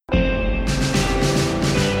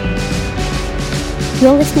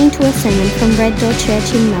You're listening to a sermon from Red Door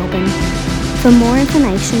Church in Melbourne. For more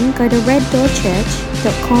information, go to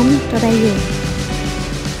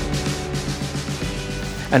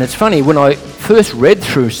reddoorchurch.com.au. And it's funny, when I first read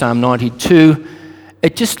through Psalm 92,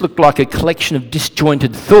 it just looked like a collection of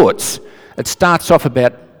disjointed thoughts. It starts off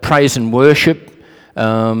about praise and worship.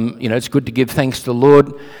 It's good to give thanks to the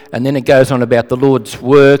Lord. And then it goes on about the Lord's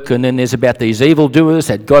work. And then there's about these evildoers,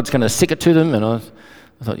 that God's going to sick it to them. And I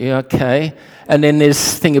thought, yeah, okay. And then there's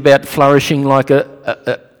this thing about flourishing like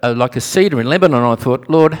a cedar in Lebanon. I thought,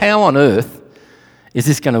 Lord, how on earth is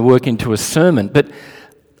this going to work into a sermon? But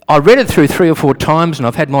I read it through 3 or 4 times, and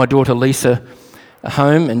I've had my daughter Lisa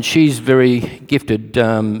home, and she's very gifted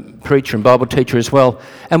preacher and Bible teacher as well.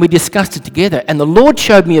 And we discussed it together, and the Lord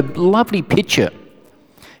showed me a lovely picture.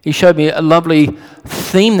 He showed me a lovely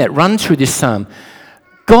theme that runs through this psalm.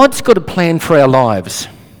 God's got a plan for our lives.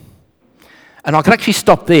 And I could actually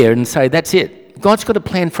stop there and say, that's it. God's got a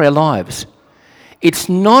plan for our lives. It's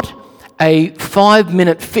not a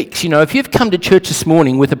 5-minute fix. You know, if you've come to church this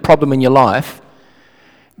morning with a problem in your life,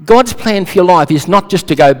 God's plan for your life is not just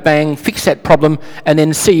to go bang, fix that problem, and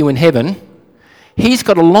then see you in heaven. He's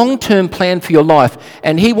got a long-term plan for your life,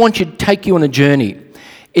 and He wants you to take you on a journey.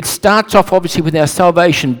 It starts off obviously with our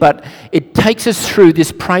salvation, but it takes us through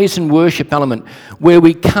this praise and worship element where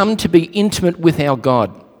we come to be intimate with our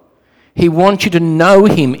God. He wants you to know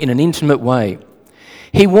Him in an intimate way.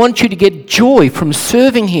 He wants you to get joy from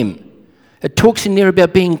serving Him. It talks in there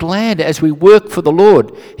about being glad as we work for the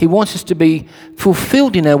Lord. He wants us to be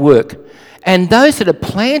fulfilled in our work. And those that are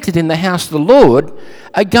planted in the house of the Lord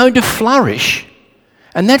are going to flourish.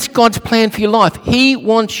 And that's God's plan for your life. He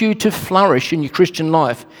wants you to flourish in your Christian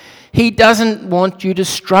life. He doesn't want you to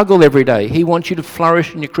struggle every day. He wants you to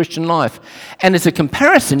flourish in your Christian life. And as a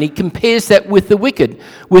comparison, He compares that with the wicked,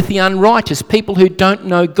 with the unrighteous, people who don't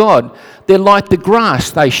know God. They're like the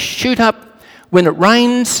grass. They shoot up when it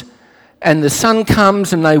rains, and the sun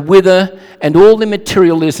comes and they wither, and all their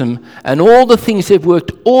materialism and all the things they've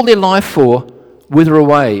worked all their life for wither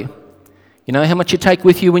away. You know how much you take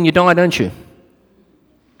with you when you die, don't you?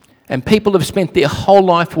 And people have spent their whole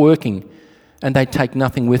life working, and they take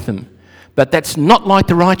nothing with them. But that's not like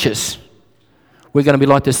the righteous. We're going to be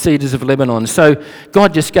like the cedars of Lebanon. So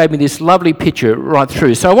God just gave me this lovely picture right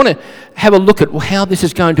through. So I want to have a look at how this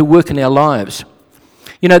is going to work in our lives.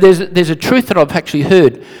 You know, there's a truth that I've actually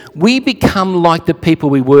heard. We become like the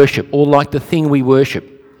people we worship, or like the thing we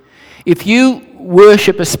worship. If you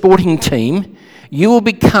worship a sporting team, you will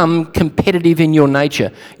become competitive in your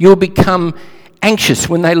nature. You'll become anxious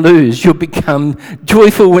when they lose. You'll become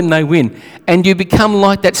joyful when they win. And you become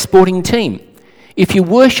like that sporting team. If you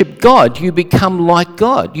worship God, you become like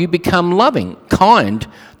God. You become loving, kind.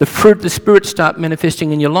 The fruit of the Spirit start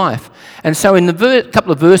manifesting in your life. And so in the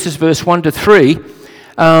couple of verses, verse 1 to 3,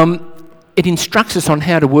 it instructs us on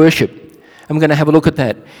how to worship. And we're going to have a look at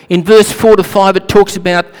that. In verse 4 to 5, it talks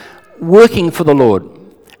about working for the Lord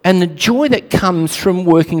and the joy that comes from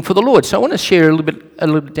working for the Lord. So I want to share a little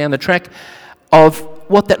bit down the track of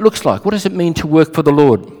what that looks like. What does it mean to work for the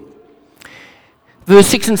Lord? Verse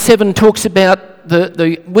 6 and 7 talks about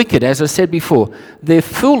the wicked, as I said before. They're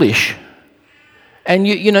foolish. And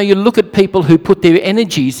you look at people who put their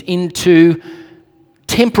energies into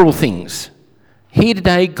temporal things. Here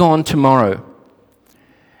today, gone tomorrow.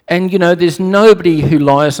 And there's nobody who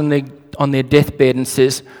lies on their deathbed and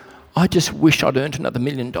says, I just wish I'd earned another $1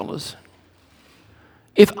 million.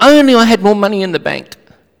 If only I had more money in the bank.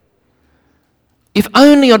 If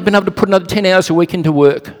only I'd been able to put another 10 hours a week into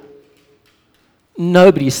work.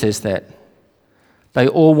 Nobody says that. They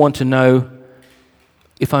all want to know,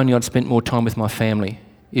 if only I'd spent more time with my family.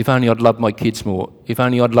 If only I'd loved my kids more. If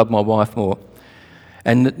only I'd loved my wife more.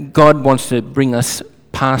 And God wants to bring us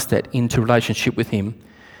past that into relationship with Him.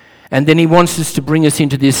 And then He wants us to bring us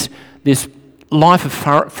into this life of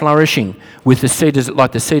flourishing with the cedars,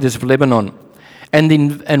 like the cedars of Lebanon.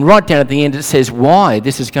 And right down at the end it says why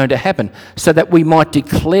this is going to happen, so that we might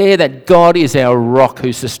declare that God is our rock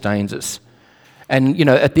who sustains us. And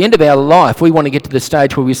at the end of our life, we want to get to the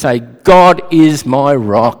stage where we say, God is my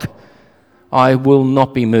rock. I will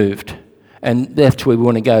not be moved. And that's where we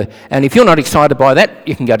want to go. And if you're not excited by that,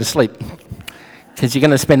 you can go to sleep, because you're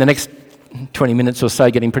going to spend the next 20 minutes or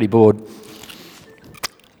so getting pretty bored.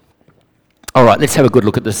 All right, let's have a good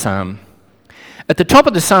look at the psalm. At the top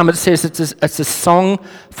of the psalm, it says it's a song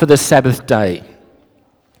for the Sabbath day.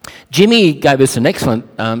 Jimmy gave us an excellent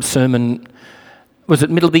sermon, was it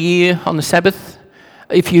middle of the year on the Sabbath?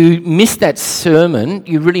 If you missed that sermon,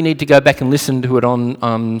 you really need to go back and listen to it on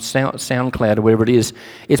SoundCloud or wherever it is.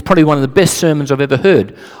 It's probably one of the best sermons I've ever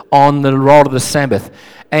heard on the role of the Sabbath.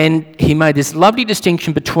 And he made this lovely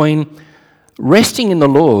distinction between resting in the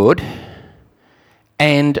Lord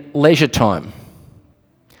and leisure time.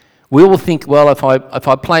 We all think, well, if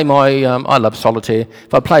I play my, I love solitaire.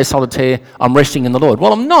 If I play solitaire, I'm resting in the Lord.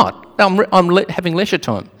 Well, I'm not. I'm having leisure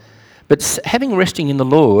time. But having resting in the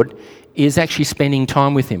Lord is actually spending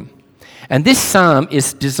time with him. And this psalm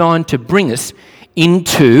is designed to bring us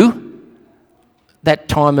into that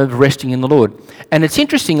time of resting in the Lord. And it's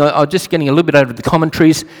interesting, I was just getting a little bit out of the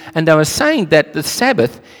commentaries, and they were saying that the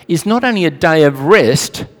Sabbath is not only a day of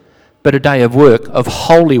rest, but a day of work, of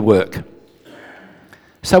holy work.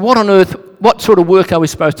 So what sort of work are we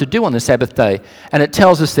supposed to do on the Sabbath day? And it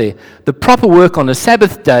tells us there, the proper work on the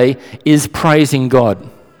Sabbath day is praising God.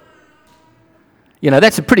 You know,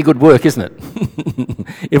 that's a pretty good work, isn't it?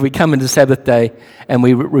 If we come into Sabbath day and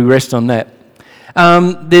we rest on that.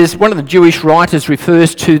 There's one of the Jewish writers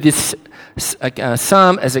refers to this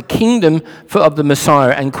psalm as a kingdom of the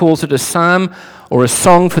Messiah and calls it a psalm or a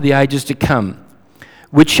song for the ages to come,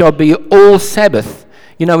 which shall be all Sabbath.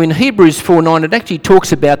 You know, in Hebrews 4:9, it actually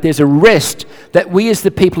talks about there's a rest that we as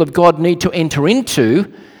the people of God need to enter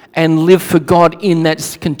into and live for God in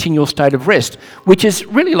that continual state of rest, which is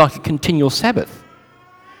really like a continual Sabbath.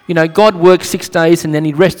 You know, God worked 6 days and then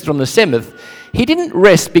he rested on the 7th. He didn't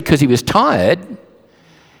rest because he was tired.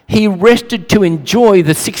 He rested to enjoy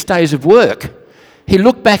the 6 days of work. He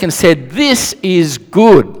looked back and said, this is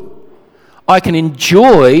good. I can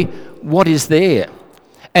enjoy what is there.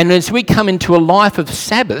 And as we come into a life of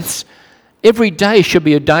Sabbaths, every day should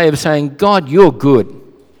be a day of saying, God, you're good.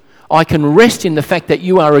 I can rest in the fact that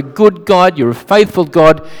you are a good God, you're a faithful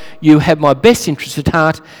God, you have my best interest at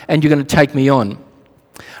heart, and you're going to take me on.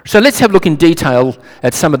 So let's have a look in detail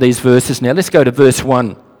at some of these verses now. Let's go to verse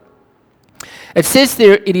 1. It says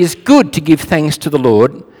there, it is good to give thanks to the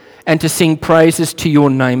Lord and to sing praises to your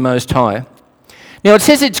name most high. Now it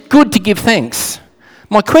says it's good to give thanks.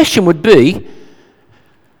 My question would be,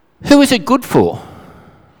 who is it good for?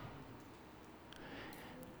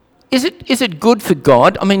 Is it good for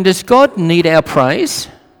God? I mean, does God need our praise?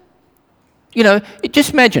 You know,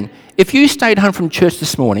 just imagine, if you stayed home from church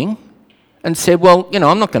this morning and said, well, you know,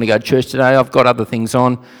 I'm not going to go to church today, I've got other things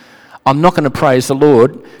on, I'm not going to praise the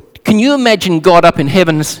Lord. Can you imagine God up in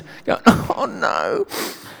heaven going, oh no,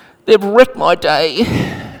 they've wrecked my day.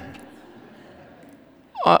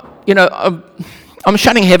 I'm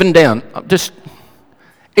shutting heaven down.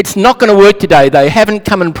 It's not going to work today. They haven't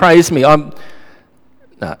come and praised me.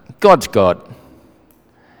 No, God's God.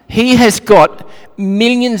 He has got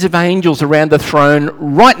millions of angels around the throne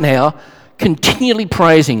right now, continually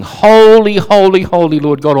praising, holy, holy, holy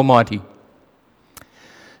Lord God Almighty.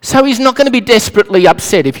 So he's not going to be desperately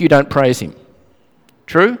upset if you don't praise him.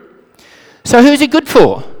 True? So who's it good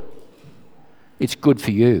for? It's good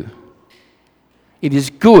for you. It is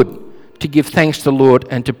good to give thanks to the Lord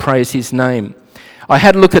and to praise his name. I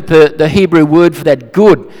had a look at the Hebrew word for that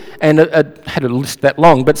good, and I had a list that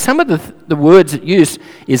long, but some of the words it used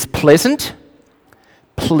is pleasant,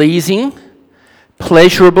 pleasing,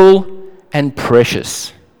 pleasurable, and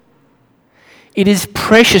precious. It is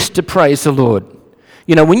precious to praise the Lord.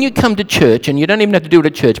 You know, when you come to church, and you don't even have to do it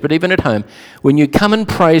at church, but even at home, when you come and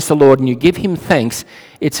praise the Lord and you give him thanks,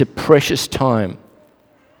 it's a precious time.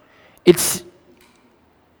 It's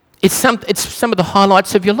some of the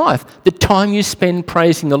highlights of your life. The time you spend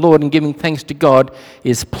praising the Lord and giving thanks to God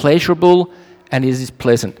is pleasurable and is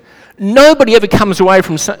pleasant. Nobody ever comes away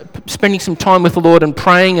from spending some time with the Lord and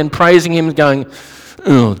praying and praising him and going,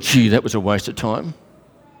 oh, gee, that was a waste of time.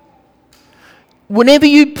 Whenever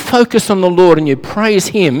you focus on the Lord and you praise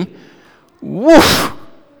him, woof,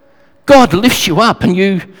 God lifts you up and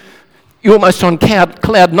you're almost on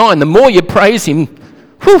cloud 9. The more you praise him,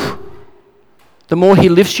 whew, the more he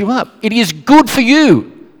lifts you up. It is good for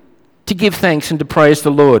you to give thanks and to praise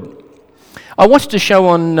the Lord. I watched a show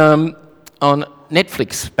on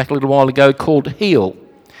Netflix back a little while ago called Heal.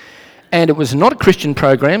 And it was not a Christian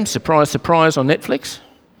program, surprise, surprise, on Netflix.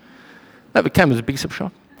 That came as a big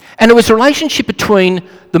shock. And it was a relationship between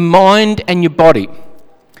the mind and your body.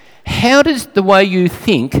 How does the way you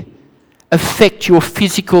think affect your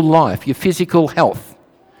physical life, your physical health?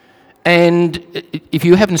 And if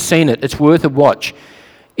you haven't seen it, it's worth a watch.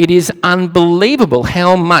 It is unbelievable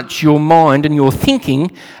how much your mind and your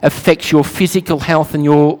thinking affects your physical health and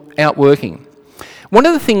your outworking. One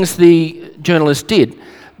of the things the journalists did,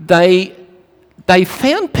 they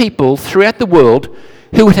found people throughout the world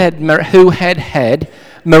who had had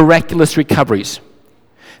miraculous recoveries.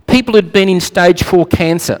 People who'd been in stage 4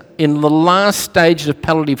 cancer, in the last stages of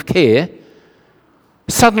palliative care,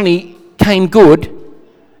 suddenly came good,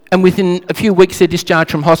 and within a few weeks they're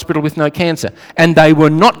discharged from hospital with no cancer. And they were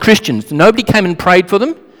not Christians. Nobody came and prayed for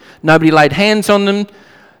them. Nobody laid hands on them.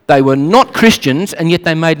 They were not Christians, and yet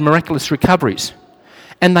they made miraculous recoveries.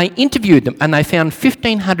 And they interviewed them, and they found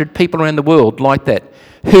 1,500 people around the world like that,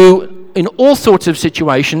 who, in all sorts of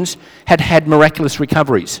situations, had had miraculous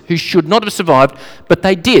recoveries, who should not have survived, but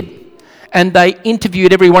they did. And they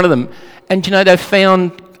interviewed every one of them. And, they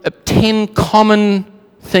found 10 common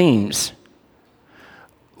themes.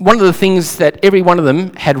 One of the things that every one of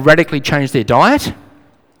them had radically changed their diet.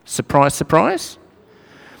 Surprise, surprise.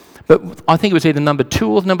 But I think it was either number 2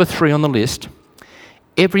 or number 3 on the list.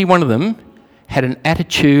 Every one of them had an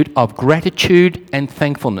attitude of gratitude and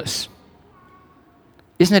thankfulness.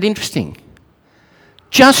 Isn't that interesting?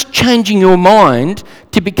 Just changing your mind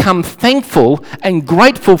to become thankful and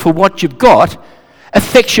grateful for what you've got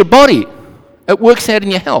affects your body. It works out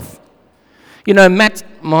in your health. Matt,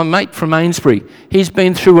 my mate from Amesbury, he's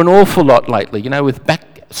been through an awful lot lately, with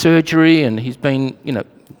back surgery, and he's been,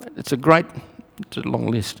 it's a long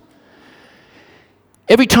list.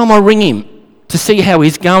 Every time I ring him to see how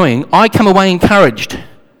he's going, I come away encouraged.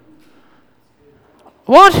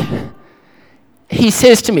 What? He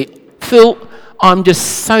says to me, Phil, I'm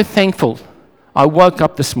just so thankful I woke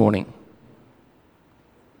up this morning.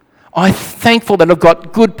 I'm thankful that I've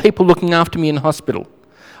got good people looking after me in hospital.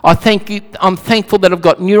 I'm thankful that I've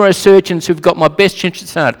got neurosurgeons who've got my best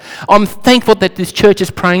interests at heart. I'm thankful that this church is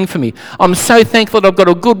praying for me. I'm so thankful that I've got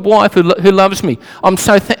a good wife who loves me.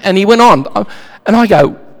 And he went on. And I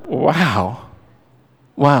go, wow.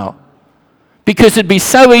 Because it'd be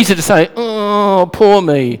so easy to say, oh, poor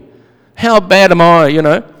me. How bad am I,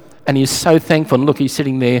 And he's so thankful. And look, he's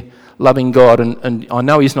sitting there loving God. And I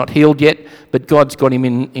know he's not healed yet, but God's got him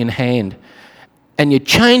in hand. And you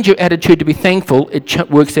change your attitude to be thankful,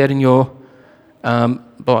 it works out in your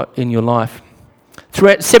life.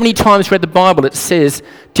 Throughout 70 times throughout the Bible, it says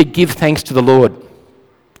to give thanks to the Lord. Do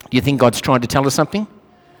you think God's trying to tell us something?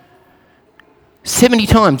 70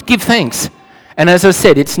 times, give thanks. And as I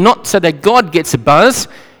said, it's not so that God gets a buzz,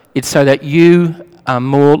 it's so that you are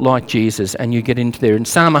more like Jesus and you get into there. In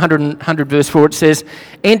Psalm 100 verse 4, it says,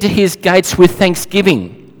 enter his gates with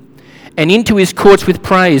thanksgiving and into his courts with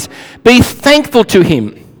praise. Be thankful to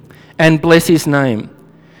him and bless his name.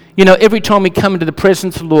 Every time we come into the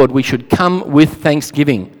presence of the Lord, we should come with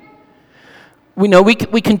thanksgiving. We know we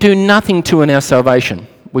can do nothing to earn our salvation.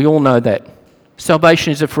 We all know that.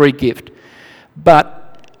 Salvation is a free gift.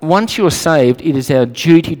 But once you're saved, it is our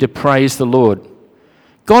duty to praise the Lord.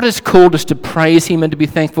 God has called us to praise him and to be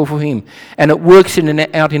thankful for him. And it works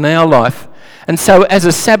out in our life. And so as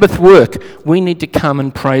a Sabbath work, we need to come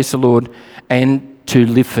and praise the Lord and to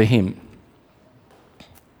live for him.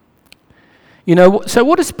 So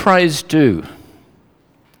what does praise do?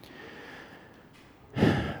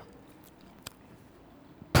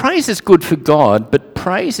 Praise is good for God, but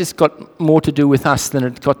praise has got more to do with us than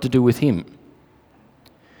it's got to do with him.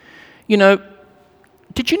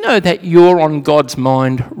 Did you know that you're on God's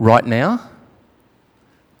mind right now?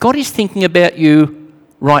 God is thinking about you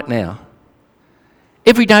right now.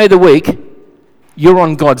 Every day of the week, you're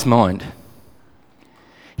on God's mind.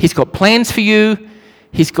 He's got plans for you.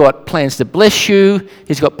 He's got plans to bless you.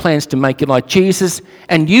 He's got plans to make you like Jesus.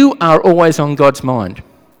 And you are always on God's mind.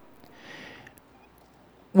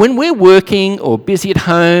 When we're working or busy at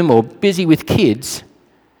home or busy with kids,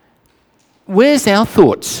 where's our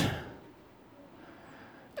thoughts?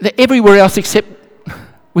 They're everywhere else except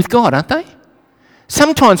with God, aren't they?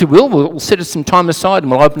 Sometimes we'll set some time aside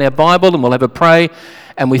and we'll open our Bible and we'll have a pray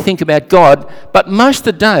and we think about God, but most of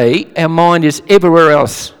the day our mind is everywhere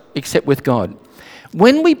else except with God.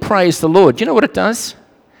 When we praise the Lord, do you know what it does?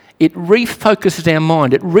 It refocuses our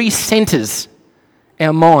mind, it recenters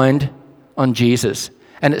our mind on Jesus,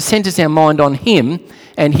 and it centers our mind on him,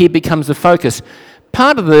 and he becomes the focus.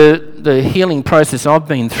 Part of the healing process I've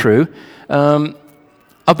been through,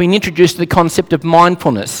 I've been introduced to the concept of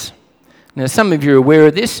mindfulness. Now, some of you are aware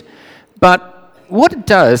of this, but what it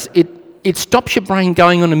does, it stops your brain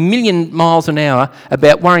going on 1,000,000 miles an hour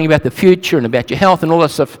about worrying about the future and about your health and all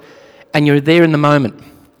that stuff, and you're there in the moment.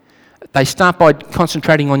 They start by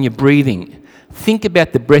concentrating on your breathing. Think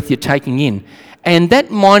about the breath you're taking in. And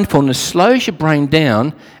that mindfulness slows your brain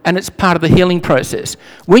down, and it's part of the healing process.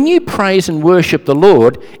 When you praise and worship the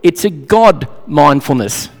Lord, it's a God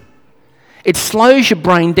mindfulness. It slows your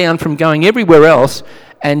brain down from going everywhere else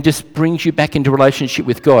and just brings you back into relationship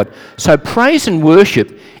with God. So praise and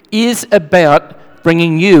worship is about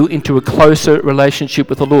bringing you into a closer relationship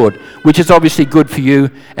with the Lord, which is obviously good for you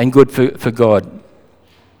and good for God.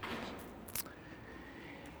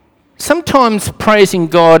 Sometimes praising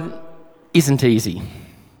God isn't easy.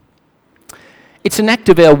 It's an act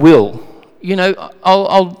of our will. You know,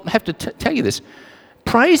 I'll have to tell you this.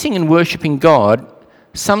 Praising and worshipping God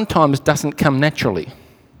sometimes doesn't come naturally. Do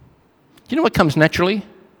you know what comes naturally?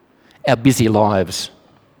 Our busy lives.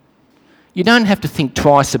 You don't have to think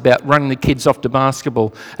twice about running the kids off to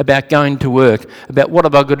basketball, about going to work, about what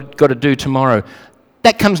have I got to do tomorrow.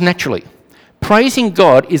 That comes naturally. Praising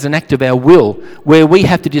God is an act of our will where we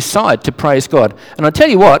have to decide to praise God. And I tell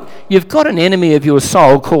you what, you've got an enemy of your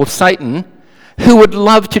soul called Satan who would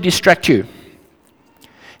love to distract you.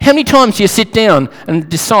 How many times do you sit down and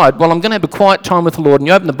decide, well, I'm going to have a quiet time with the Lord, and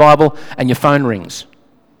you open the Bible and your phone rings?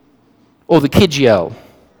 Or the kids yell.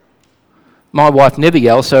 My wife never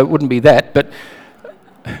yells, so it wouldn't be that, but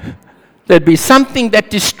there'd be something that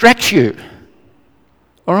distracts you.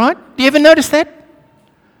 All right? Do you ever notice that?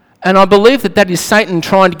 And I believe that is Satan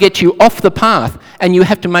trying to get you off the path, and you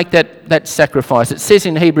have to make that sacrifice. It says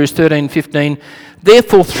in Hebrews 13:15,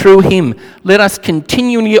 therefore through him let us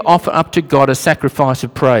continually offer up to God a sacrifice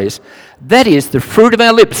of praise. That is the fruit of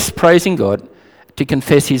our lips, praising God, to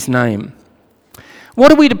confess his name.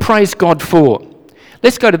 What are we to praise God for?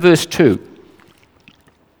 Let's go to verse 2.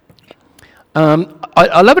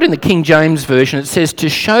 I love it in the King James Version. It says, to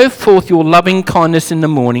show forth your loving kindness in the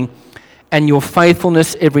morning and your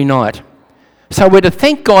faithfulness every night. So we're to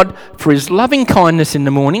thank God for his loving kindness in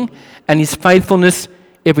the morning and his faithfulness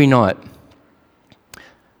every night.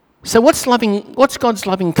 So what's God's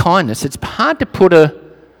loving kindness? It's hard to put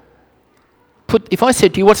if I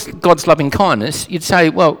said to you, what's God's loving kindness? You'd say,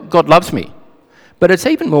 well, God loves me. But it's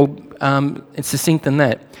even more succinct than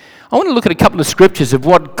that. I want to look at a couple of scriptures of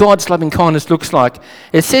what God's loving kindness looks like.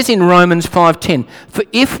 It says in Romans 5:10, for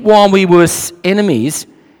if while we were enemies,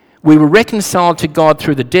 we were reconciled to God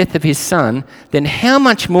through the death of his Son, then how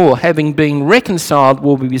much more, having been reconciled,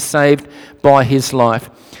 will we be saved by his life?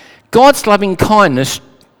 God's loving kindness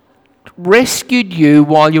rescued you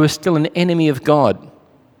while you were still an enemy of God.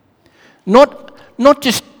 Not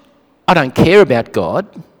just, I don't care about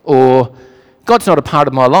God, or God's not a part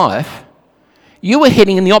of my life. You were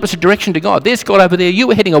heading in the opposite direction to God. There's God over there. You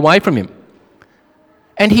were heading away from him.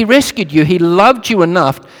 And he rescued you. He loved you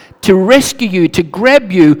enough to rescue you, to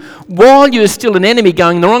grab you while you're still an enemy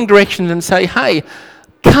going in the wrong direction and say, hey,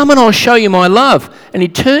 come and I'll show you my love. And he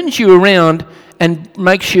turns you around and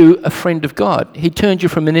makes you a friend of God. He turns you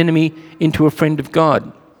from an enemy into a friend of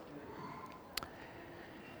God.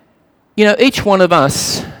 You know, each one of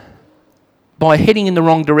us, by heading in the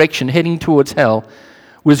wrong direction, heading towards hell,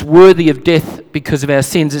 was worthy of death because of our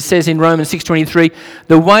sins. It says in Romans 6:23,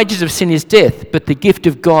 the wages of sin is death, but the gift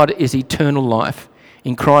of God is eternal life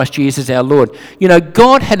in Christ Jesus our Lord. You know,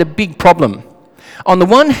 God had a big problem. On the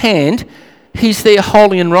one hand, he's there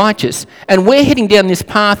holy and righteous, and we're heading down this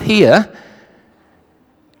path here,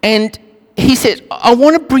 and he says, I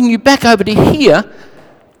want to bring you back over to here,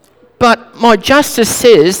 but my justice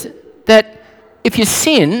says that if you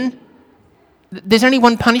sin, there's only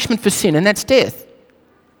one punishment for sin, and that's death.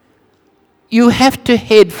 You have to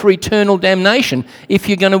head for eternal damnation if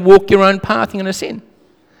you're going to walk your own path, you're going to sin.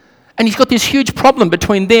 And he's got this huge problem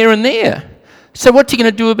between there and there. So what's he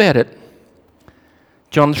going to do about it?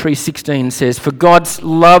 John 3:16 says, for God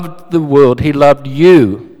loved the world, he loved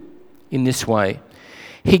you in this way.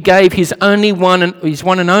 He gave his one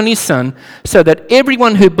and only Son, so that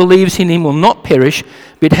everyone who believes in him will not perish,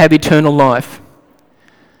 but have eternal life.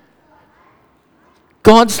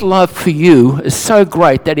 God's love for you is so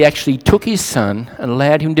great that he actually took his Son and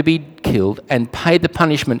allowed him to be killed and paid the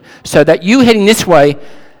punishment so that you heading this way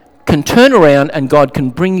can turn around and God can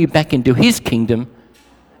bring you back into his kingdom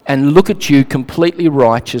and look at you completely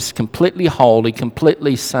righteous, completely holy,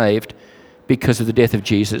 completely saved because of the death of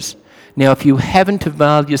Jesus. Now, if you haven't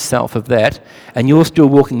availed yourself of that and you're still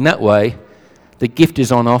walking that way, the gift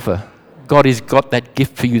is on offer. God has got that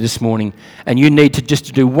gift for you this morning, and you need to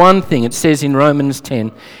just do one thing. It says in Romans 10,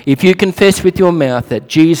 if you confess with your mouth that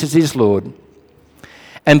Jesus is Lord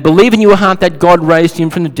and believe in your heart that God raised him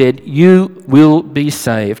from the dead, you will be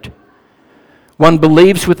saved. One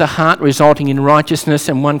believes with the heart, resulting in righteousness,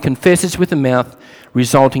 and one confesses with the mouth,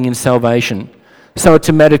 resulting in salvation. So it's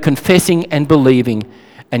a matter of confessing and believing,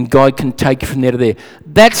 and God can take you from there to there.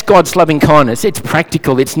 That's God's loving kindness. It's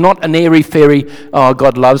practical. It's not an airy-fairy, oh,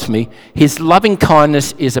 God loves me. His loving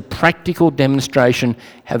kindness is a practical demonstration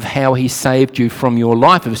of how he saved you from your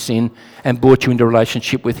life of sin and brought you into a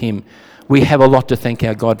relationship with him. We have a lot to thank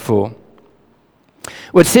our God for.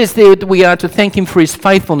 Well, it says there that we are to thank him for his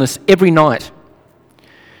faithfulness every night.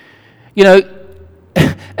 You know,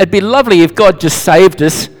 it'd be lovely if God just saved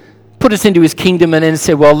us, put us into his kingdom, and then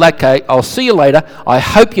said, well, okay, I'll see you later. I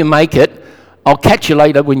hope you make it. I'll catch you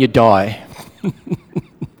later when you die.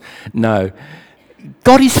 No.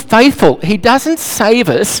 God is faithful. He doesn't save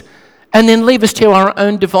us and then leave us to our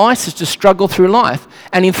own devices to struggle through life.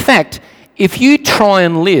 And in fact, if you try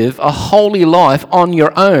and live a holy life on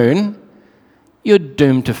your own, you're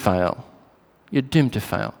doomed to fail. You're doomed to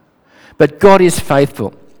fail. But God is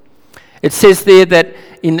faithful. It says there that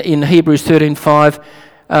in Hebrews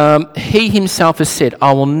 13:5, he himself has said,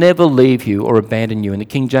 I will never leave you or abandon you. In the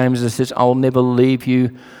King James it says, I will never leave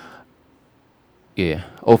you,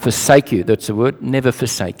 or forsake you. That's the word, never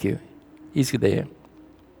forsake you. He's there.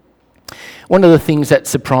 One of the things that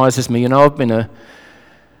surprises me, I'm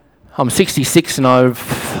 66 and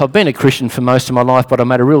I've been a Christian for most of my life, but I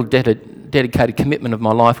made a real dedicated commitment of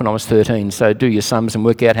my life when I was 13. So do your sums and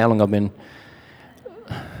work out how long I've been.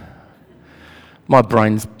 My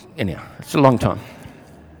brain's, anyhow, it's a long time.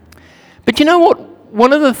 But you know what?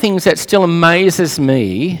 One of the things that still amazes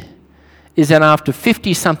me is that after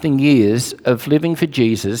 50-something years of living for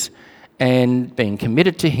Jesus and being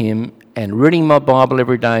committed to him and reading my Bible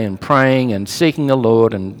every day and praying and seeking the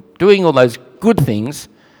Lord and doing all those good things,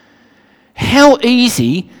 how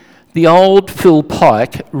easy the old Phil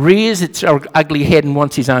Pike rears its ugly head and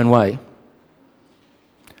wants his own way.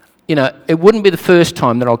 You know, it wouldn't be the first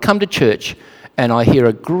time that I'll come to church and I hear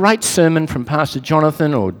a great sermon from Pastor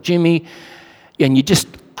Jonathan or Jimmy, and you just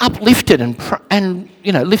uplift it and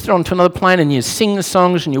lift it onto another plane, and you sing the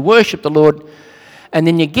songs and you worship the Lord, and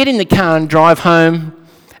then you get in the car and drive home,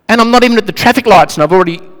 and I'm not even at the traffic lights, and I've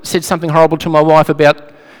already said something horrible to my wife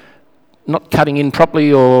about not cutting in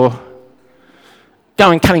properly or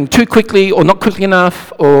cutting too quickly or not quickly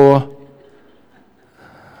enough, or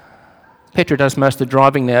Petra does most of the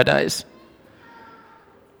driving nowadays.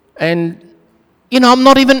 And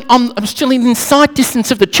I'm still in sight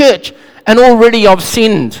distance of the church, and already I've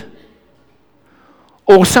sinned.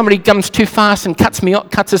 Or somebody comes too fast and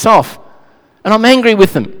cuts us off, and I'm angry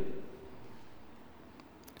with them.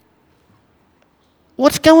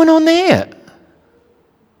 What's going on there?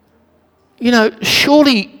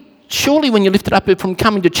 Surely when you lift it up from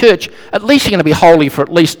coming to church, at least you're going to be holy for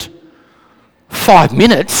at least 5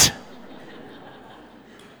 minutes.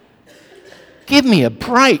 Give me a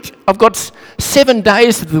break. I've got 7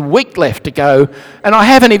 days of the week left to go, and I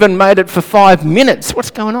haven't even made it for 5 minutes. What's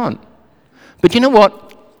going on? But you know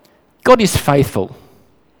what? God is faithful.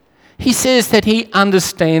 He says that he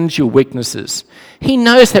understands your weaknesses. He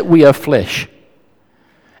knows that we are flesh,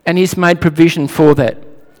 and he's made provision for that.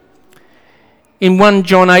 In 1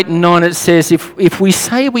 John 8:9 it says, if we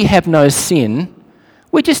say we have no sin,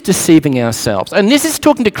 we're just deceiving ourselves. And this is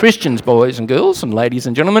talking to Christians, boys and girls and ladies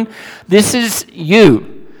and gentlemen. This is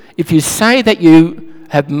you. If you say that you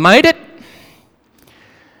have made it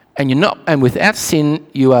and you're not, and without sin,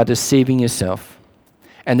 you are deceiving yourself.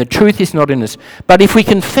 And the truth is not in us. But if we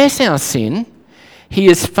confess our sin, he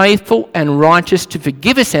is faithful and righteous to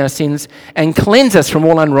forgive us our sins and cleanse us from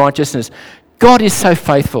all unrighteousness. God is so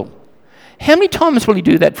faithful. How many times will he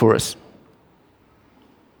do that for us?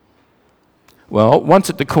 Well, once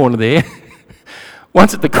at the corner there,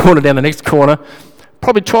 once at the corner down the next corner,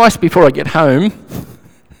 probably twice before I get home,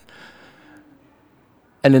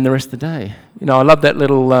 and then the rest of the day. I love that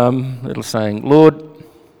little saying, Lord,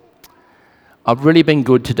 I've really been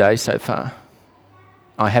good today so far.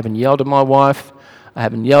 I haven't yelled at my wife, I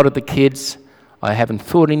haven't yelled at the kids, I haven't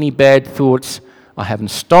thought any bad thoughts, I haven't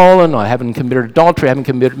stolen, I haven't committed adultery, I haven't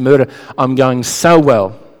committed murder. I'm going so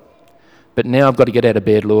well. But now I've got to get out of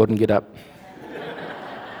bed, Lord, and get up.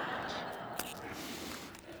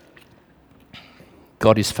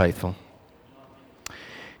 God is faithful.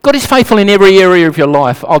 God is faithful in every area of your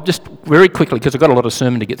life. I'll just very quickly, because I've got a lot of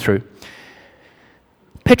sermon to get through.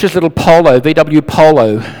 Petra's little Polo, VW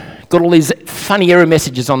Polo, got all these funny error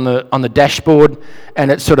messages on the dashboard,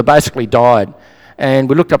 and it sort of basically died. And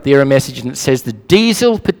we looked up the error message, and it says the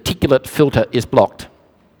diesel particulate filter is blocked.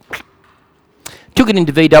 Took it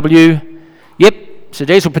into VW. Yep, so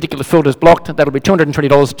diesel particulate filter is blocked. That'll be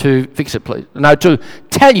 $220 to fix it, please. No, to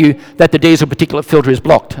tell you that the diesel particulate filter is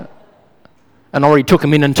blocked. And I already took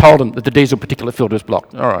them in and told them that the diesel particulate filter is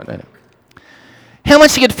blocked. All right. Then. How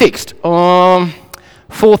much to get fixed?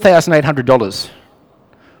 $4,800.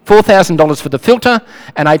 $4,000 for the filter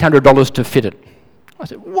and $800 to fit it. I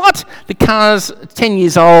said, what? The car's 10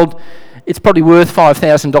 years old. It's probably worth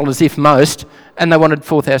 $5,000 if most, and they wanted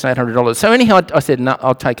 $4,800. So anyhow, I said, no,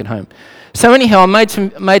 I'll take it home. So anyhow, I made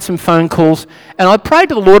some phone calls, and I prayed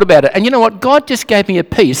to the Lord about it. And you know what? God just gave me a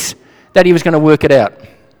peace that he was going to work it out.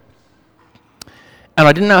 and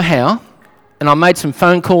I didn't know how, and I made some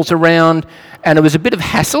phone calls around, and it was a bit of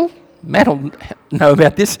hassle. Matt will know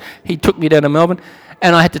about this. He took me down to Melbourne,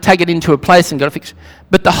 and I had to take it into a place and got it fixed.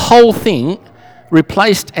 But the whole thing,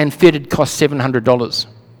 replaced and fitted, cost $700.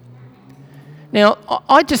 Now,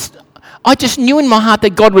 I just knew in my heart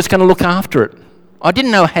that God was going to look after it. I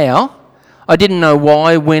didn't know how. I didn't know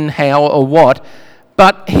why, when, how, or what,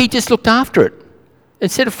 but He just looked after it.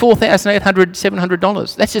 Instead of $4,800,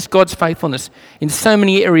 $700. That's just God's faithfulness in so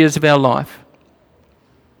many areas of our life.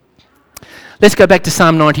 Let's go back to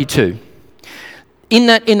Psalm 92. In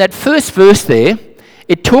that first verse there,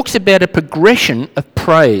 it talks about a progression of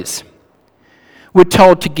praise. We're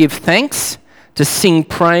told to give thanks, to sing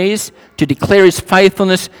praise, to declare His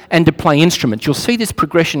faithfulness, and to play instruments. You'll see this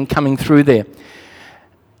progression coming through there.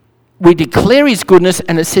 We declare His goodness,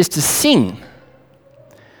 and it says to sing.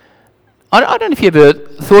 I don't know if you ever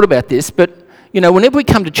thought about this, but, whenever we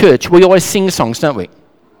come to church, we always sing songs, don't we?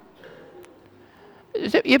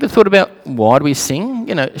 Have you ever thought about why do we sing?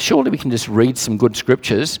 Surely we can just read some good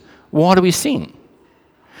scriptures. Why do we sing?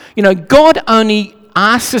 God only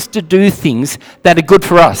asks us to do things that are good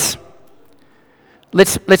for us.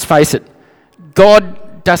 Let's face it,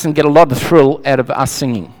 God doesn't get a lot of thrill out of us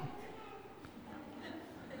singing.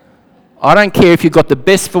 I don't care if you've got the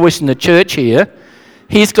best voice in the church here.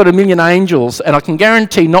 He's got a million angels, and I can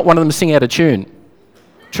guarantee not one of them sing out of tune.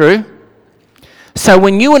 True? So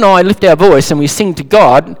when you and I lift our voice and we sing to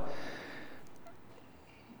God,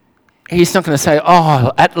 He's not going to say,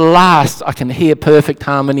 oh, at last I can hear perfect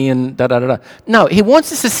harmony and da-da-da-da. No, He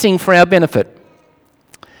wants us to sing for our benefit.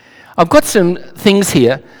 I've got some things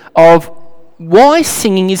here of why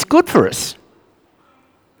singing is good for us.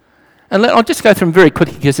 And I'll just go through them very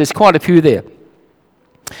quickly because there's quite a few there.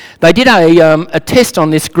 They did a test on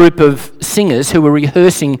this group of singers who were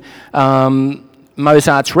rehearsing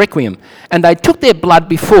Mozart's Requiem, and they took their blood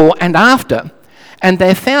before and after, and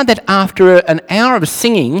they found that after an hour of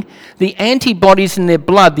singing, the antibodies in their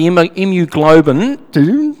blood, the immunoglobulin,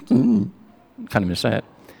 can't even say it,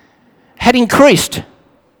 had increased,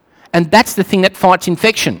 and that's the thing that fights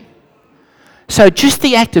infection. So just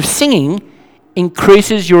the act of singing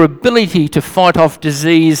increases your ability to fight off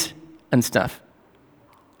disease and stuff.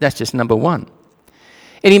 That's just number one.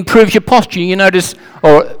 It improves your posture. You notice,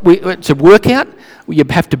 it's a workout. You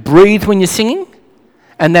have to breathe when you're singing,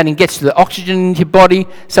 and that gets the oxygen into your body.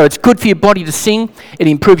 So it's good for your body to sing. It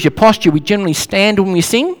improves your posture. We generally stand when we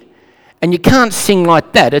sing, and you can't sing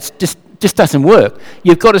like that. It just doesn't work.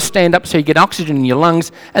 You've got to stand up so you get oxygen in your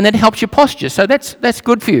lungs, and that helps your posture. So that's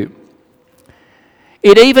good for you.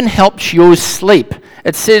 It even helps your sleep.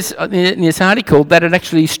 It says in this article that it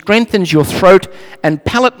actually strengthens your throat and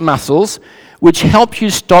palate muscles, which help you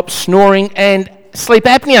stop snoring and sleep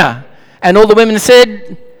apnea. And all the women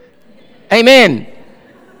said, amen.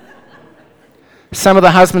 Some of the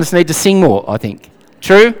husbands need to sing more, I think.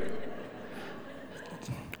 True?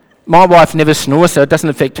 My wife never snores, so it doesn't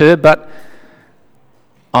affect her, but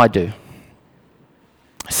I do.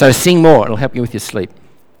 So sing more. It'll help you with your sleep.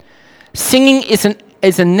 Singing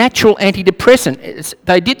is a natural antidepressant.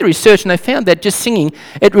 They did the research and they found that just singing,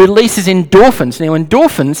 it releases endorphins. Now,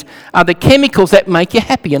 endorphins are the chemicals that make you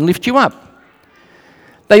happy and lift you up.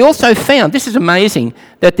 They also found, this is amazing,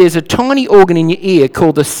 that there's a tiny organ in your ear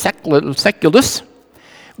called the sacculus,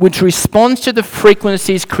 which responds to the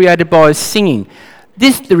frequencies created by singing.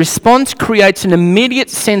 The response creates an immediate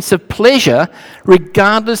sense of pleasure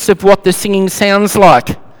regardless of what the singing sounds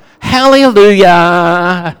like.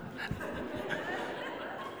 Hallelujah!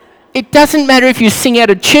 It doesn't matter if you sing out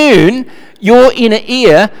of tune, your inner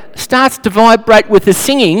ear starts to vibrate with the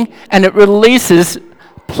singing and it releases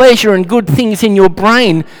pleasure and good things in your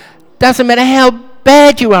brain. Doesn't matter how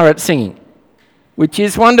bad you are at singing, which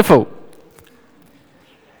is wonderful.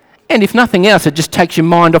 And if nothing else, it just takes your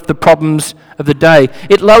mind off the problems of the day.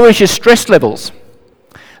 It lowers your stress levels.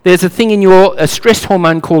 There's a thing in a stress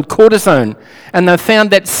hormone called cortisone, and they've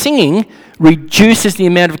found that singing reduces the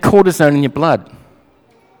amount of cortisone in your blood,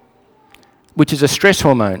 which is a stress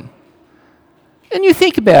hormone. And you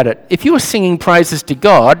think about it, if you're singing praises to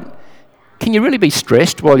God, can you really be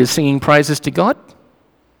stressed while you're singing praises to God?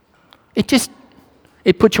 It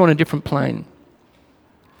puts you on a different plane.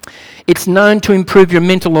 It's known to improve your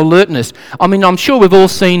mental alertness. I mean, I'm sure we've all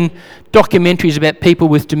seen documentaries about people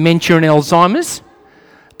with dementia and Alzheimer's.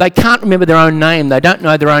 They can't remember their own name, they don't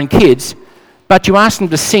know their own kids, but you ask them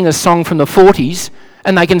to sing a song from the 40s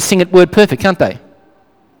and they can sing it word perfect, can't they?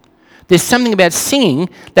 There's something about singing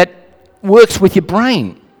that works with your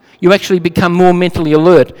brain. You actually become more mentally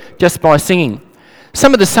alert just by singing.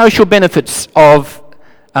 Some of the social benefits of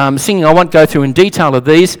Singing, I won't go through in detail of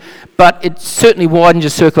these, but it certainly widens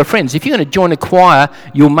your circle of friends. If you're going to join a choir,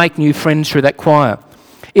 you'll make new friends through that choir.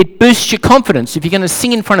 It boosts your confidence. If you're going to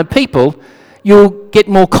sing in front of people, you'll get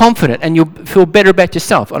more confident and you'll feel better about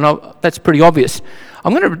yourself. And that's pretty obvious.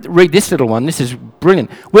 I'm going to read this little one. This is brilliant.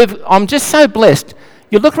 I'm just so blessed.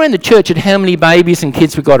 You look around the church at how many babies and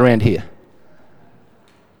kids we've got around here.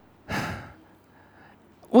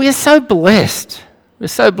 We are so blessed. We're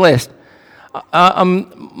so blessed.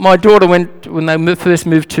 My daughter went, when they first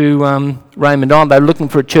moved to Raymond Island, they were looking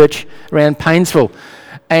for a church around Paynesville.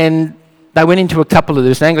 And they went into a couple of,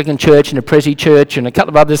 there's an Anglican church and a Prezi church and a couple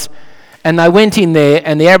of others. And they went in there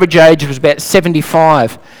and the average age was about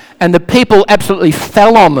 75. And the people absolutely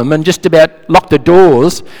fell on them and just about locked the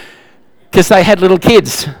doors because they had little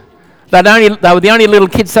kids. They were the only little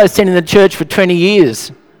kids they sent in the church for 20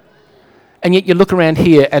 years. And yet you look around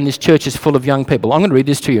here and this church is full of young people. I'm going to read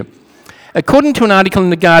this to you. According to an article in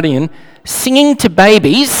The Guardian, singing to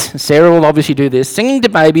babies, Sarah will obviously do this, singing to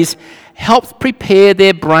babies helps prepare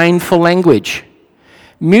their brain for language.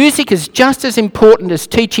 Music is just as important as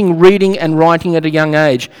teaching reading and writing at a young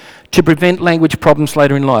age to prevent language problems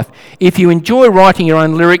later in life. If you enjoy writing your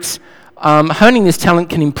own lyrics, honing this talent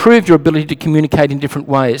can improve your ability to communicate in different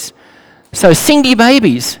ways. So sing to your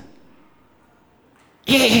babies.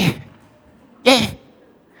 Yeah. Yeah.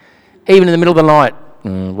 Even in the middle of the night.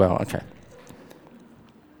 Okay.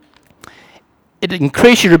 It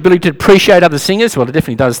increases your ability to appreciate other singers. Well, it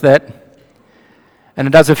definitely does that. And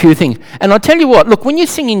it does a few things. And I'll tell you what, look, when you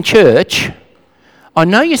sing in church, I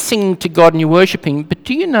know you're singing to God and you're worshipping, but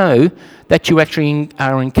do you know that you actually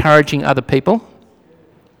are encouraging other people?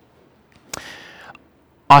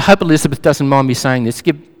 I hope Elizabeth doesn't mind me saying this.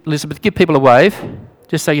 Elizabeth, give people a wave.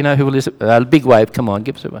 Just so you know who Elizabeth... a big wave, come on,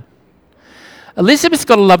 give us a wave. Elizabeth's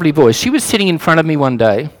got a lovely voice. She was sitting in front of me one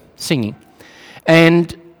day, singing.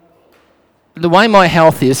 And the way my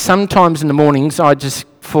health is, sometimes in the mornings I just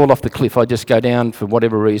fall off the cliff. I just go down for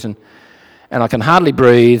whatever reason. And I can hardly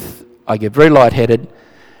breathe. I get very lightheaded.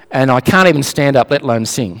 And I can't even stand up, let alone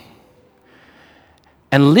sing.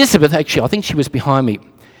 And Elizabeth, actually, I think she was behind me.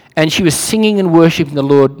 And she was singing and worshipping the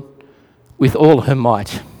Lord with all her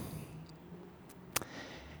might.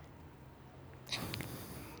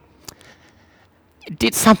 It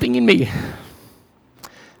did something in me.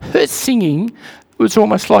 Her singing was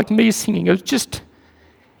almost like me singing. It was just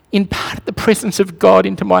imparted the presence of God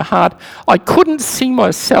into my heart. I couldn't sing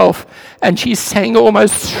myself, and she sang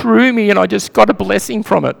almost through me, and I just got a blessing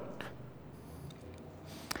from it.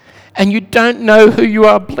 And you don't know who you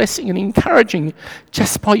are blessing and encouraging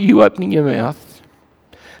just by you opening your mouth.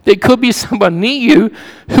 There could be someone near you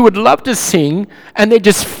who would love to sing, and they're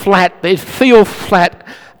just flat. They feel flat,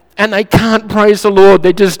 and they can't praise the Lord.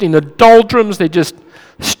 They're just in the doldrums. They're just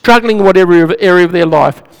struggling in whatever area of their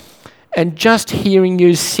life. And just hearing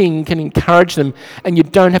you sing can encourage them, and you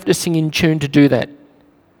don't have to sing in tune to do that.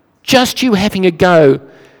 Just you having a go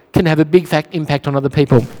can have a big impact on other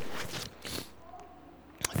people.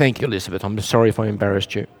 Thank you, Elizabeth. I'm sorry if I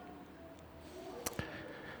embarrassed you.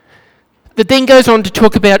 It then goes on to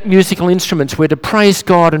talk about musical instruments. We're to praise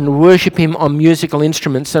God and worship Him on musical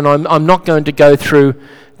instruments, and I'm not going to go through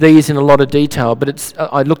these in a lot of detail, but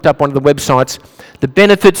I looked up one of the websites, the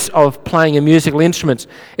benefits of playing a musical instrument.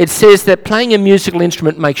 It says that playing a musical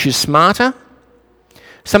instrument makes you smarter.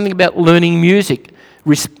 Something about learning music.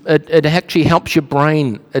 It actually helps your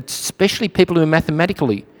brain, especially people who are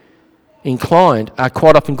mathematically inclined are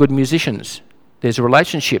quite often good musicians. There's a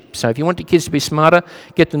relationship. So if you want your kids to be smarter,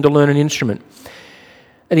 get them to learn an instrument.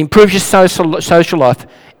 It improves your social life.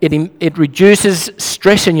 It reduces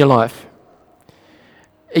stress in your life.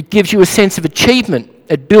 It gives you a sense of achievement.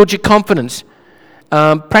 It builds your confidence.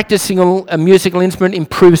 Practicing a musical instrument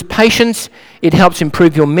improves patience. It helps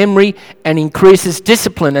improve your memory and increases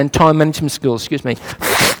discipline and time management skills. Excuse me.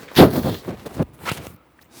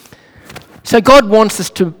 So God wants us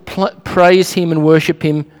to praise Him and worship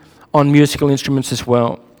Him on musical instruments as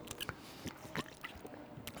well.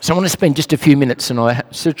 So I want to spend just a few minutes, and I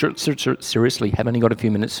seriously have only got a few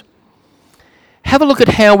minutes. Have a look at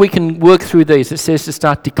how we can work through these. It says to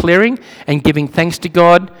start declaring and giving thanks to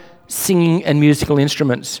God, singing and musical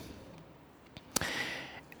instruments.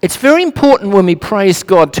 It's very important when we praise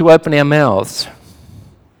God to open our mouths.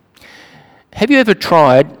 Have you ever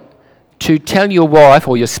tried to tell your wife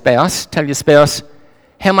or your spouse,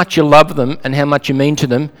 how much you love them and how much you mean to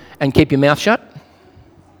them, and keep your mouth shut?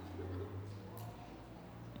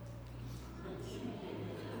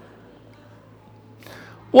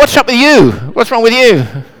 What's up with you? What's wrong with you?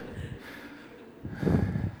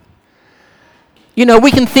 You know,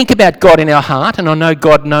 we can think about God in our heart, and I know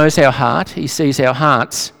God knows our heart. He sees our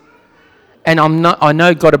hearts. And I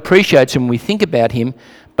know God appreciates when we think about him,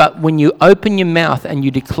 but when you open your mouth and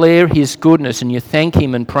you declare his goodness and you thank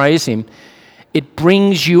him and praise him, it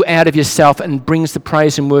brings you out of yourself and brings the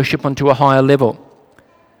praise and worship onto a higher level.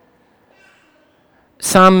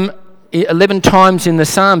 Some 11 times in the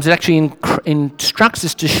Psalms, it actually instructs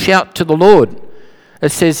us to shout to the Lord. It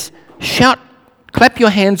says, shout, clap your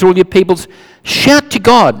hands, all your peoples, shout to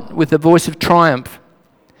God with a voice of triumph.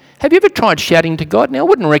 Have you ever tried shouting to God? Now, I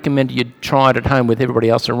wouldn't recommend you try it at home with everybody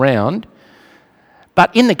else around,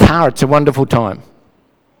 but in the car, it's a wonderful time.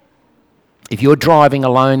 If you're driving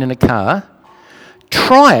alone in a car,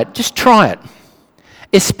 try it, just try it,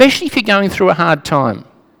 especially if you're going through a hard time.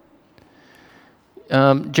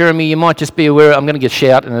 Jeremy, you might just be aware, I'm going to get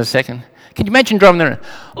shout in a second. Can you imagine driving there?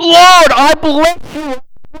 Lord, I bless you.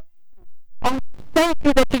 I thank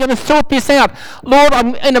you that you're going to sort this out. Lord,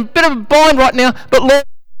 I'm in a bit of a bind right now, but Lord,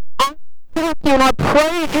 I thank you and I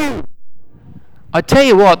praise you. I tell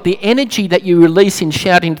you what, the energy that you release in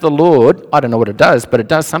shouting to the Lord, I don't know what it does, but it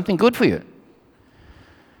does something good for you.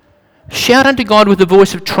 Shout unto God with a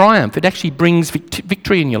voice of triumph. It actually brings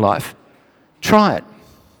victory in your life. Try it.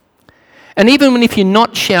 And even if you're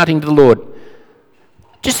not shouting to the Lord,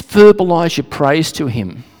 just verbalise your praise to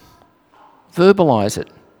him. Verbalise it.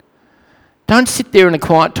 Don't sit there in a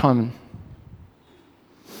quiet time.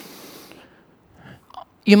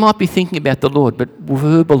 You might be thinking about the Lord, but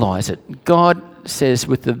verbalise it. God says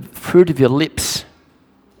with the fruit of your lips,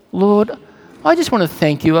 Lord, I just want to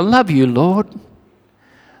thank you. I love you, Lord.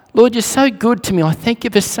 Lord, you're so good to me. I thank you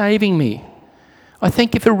for saving me. I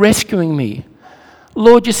thank you for rescuing me.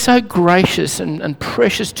 Lord, you're so gracious and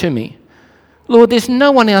precious to me. Lord, there's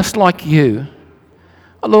no one else like you.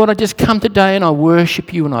 Lord, I just come today and I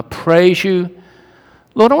worship you and I praise you.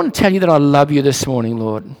 Lord, I want to tell you that I love you this morning,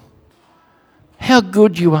 Lord. How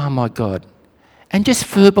good you are, my God. And just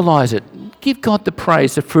verbalise it. Give God the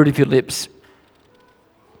praise, the fruit of your lips.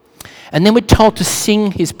 And then we're told to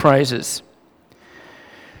sing his praises.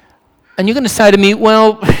 And you're going to say to me,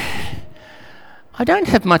 well, I don't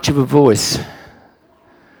have much of a voice.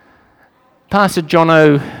 Pastor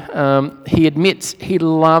Jono, he admits he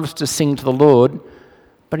loves to sing to the Lord,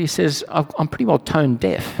 but he says, I'm pretty well tone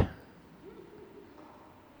deaf.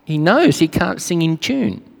 He knows he can't sing in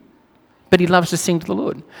tune, but he loves to sing to the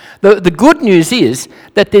Lord. The good news is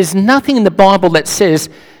that there's nothing in the Bible that says,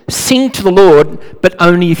 sing to the Lord, but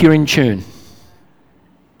only if you're in tune.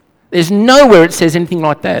 There's nowhere it says anything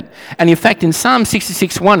like that. And in fact, in Psalm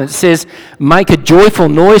 66:1, it says, make a joyful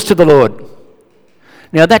noise to the Lord.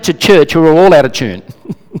 Now, that's a church who are all out of tune.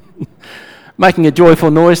 Making a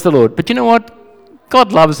joyful noise to the Lord. But you know what?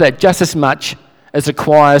 God loves that just as much as a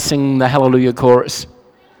choir singing the Hallelujah chorus.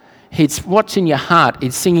 It's what's in your heart.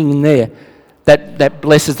 It's singing in there that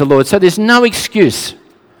blesses the Lord. So there's no excuse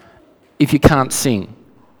if you can't sing.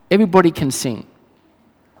 Everybody can sing.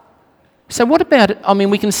 So what about it? I mean,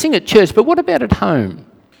 we can sing at church, but what about at home?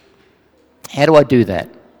 How do I do that?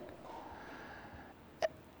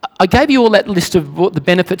 I gave you all that list of what the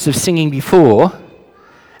benefits of singing before,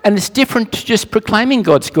 and it's different to just proclaiming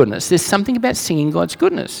God's goodness. There's something about singing God's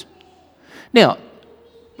goodness. Now,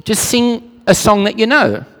 just sing a song that you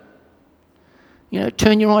know. You know,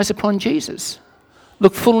 turn your eyes upon Jesus.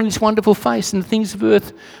 Look full in his wonderful face, and the things of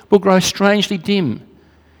earth will grow strangely dim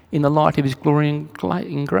in the light of his glory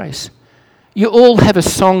and grace. You all have a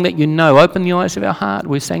song that you know. Open the eyes of our heart,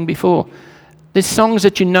 we sang before. There's songs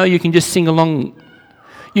that you know you can just sing along.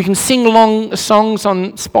 You can sing along songs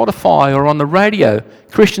on Spotify or on the radio,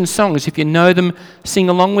 Christian songs. If you know them, sing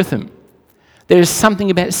along with them. There is something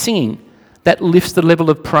about singing that lifts the level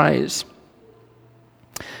of praise.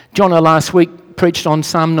 Jono last week preached on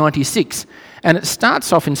Psalm 96, and it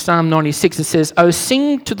starts off in Psalm 96. It says, "Oh,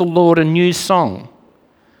 sing to the Lord a new song.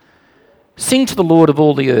 Sing to the Lord of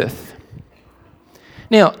all the earth."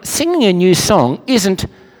 Now, singing a new song isn't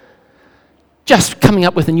just coming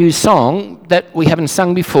up with a new song that we haven't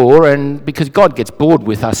sung before, and because God gets bored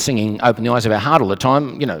with us singing Open the Eyes of Our Heart all the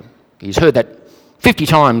time. You know, he's heard that 50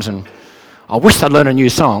 times and I wish I'd learn a new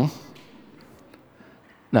song.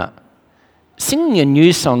 No. Singing a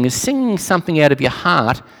new song is singing something out of your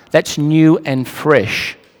heart that's new and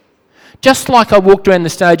fresh. Just like I walked around the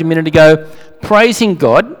stage a minute ago, praising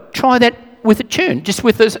God, try that with a tune, just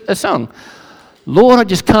with a song. Lord, I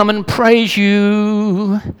just come and praise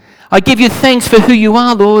you. I give you thanks for who you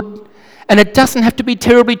are, Lord. And it doesn't have to be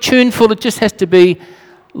terribly tuneful. It just has to be,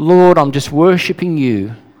 Lord, I'm just worshipping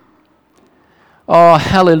you. Oh,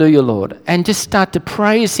 hallelujah, Lord. And just start to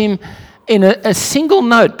praise him in a single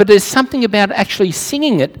note, but there's something about actually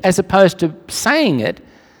singing it as opposed to saying it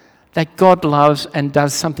that God loves and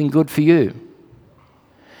does something good for you.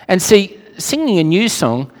 And see, singing a new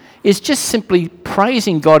song is just simply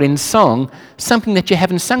praising God in song, something that you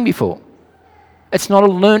haven't sung before. It's not a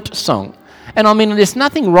learnt song. And I mean, there's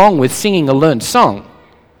nothing wrong with singing a learnt song.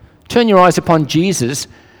 Turn your eyes upon Jesus.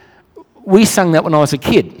 We sang that when I was a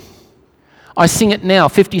kid. I sing it now,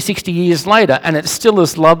 50, 60 years later, and it's still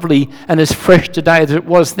as lovely and as fresh today as it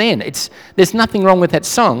was then. There's nothing wrong with that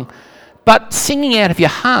song. But singing out of your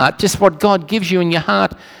heart, just what God gives you in your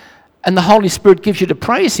heart, and the Holy Spirit gives you to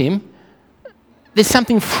praise Him, there's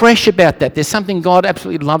something fresh about that. There's something God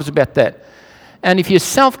absolutely loves about that. And if you're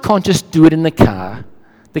self-conscious, do it in the car.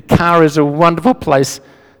 The car is a wonderful place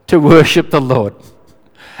to worship the Lord.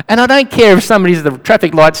 And I don't care if somebody's at the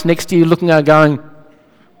traffic lights next to you looking and going,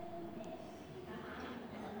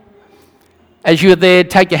 as you're there,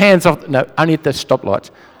 take your hands off. No, only at the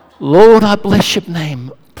stoplights. Lord, I bless your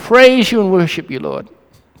name. Praise you and worship you, Lord.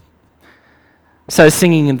 So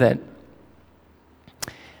singing in that.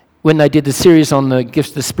 When they did the series on the gifts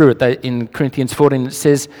of the Spirit, in Corinthians 14, it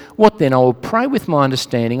says, what then? I will pray with my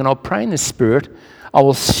understanding, and I'll pray in the Spirit. I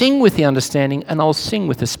will sing with the understanding, and I'll sing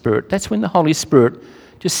with the Spirit. That's when the Holy Spirit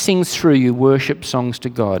just sings through you worship songs to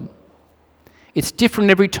God. It's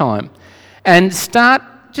different every time. And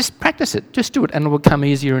just practice it. Just do it, and it will come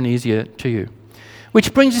easier and easier to you.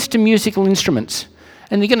 Which brings us to musical instruments.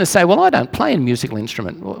 And you're going to say, well, I don't play a musical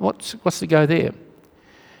instrument. What's the go there?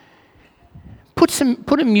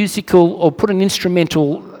 Put a musical or put an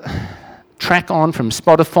instrumental track on from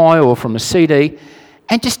Spotify or from a CD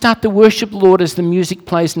and just start to worship the Lord as the music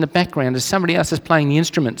plays in the background, as somebody else is playing the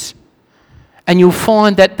instruments. And you'll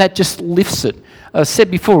find that just lifts it. I said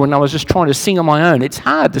before when I was just trying to sing on my own, it's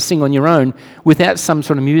hard to sing on your own without some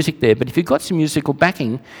sort of music there. But if you've got some musical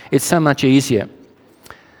backing, it's so much easier.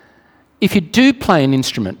 If you do play an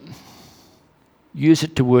instrument, use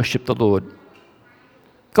it to worship the Lord.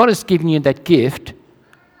 God has given you that gift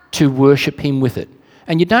to worship Him with it.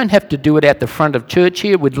 And you don't have to do it at the front of church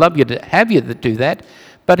here. We'd love you to have you that do that.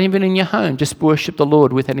 But even in your home, just worship the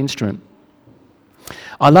Lord with that instrument.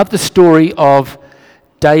 I love the story of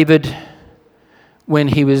David when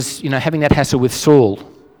he was, having that hassle with Saul.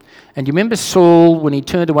 And you remember Saul, when he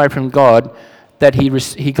turned away from God, that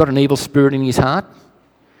he got an evil spirit in his heart?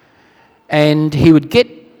 And he would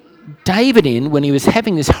get David in when he was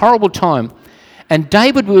having this horrible time. And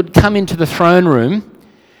David would come into the throne room,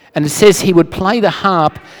 and it says he would play the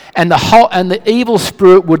harp, and the evil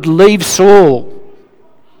spirit would leave Saul.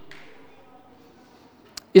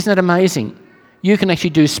 Isn't that amazing? You can actually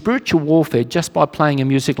do spiritual warfare just by playing a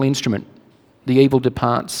musical instrument. The evil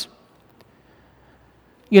departs.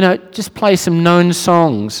 Just play some known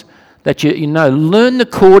songs that you know. Learn the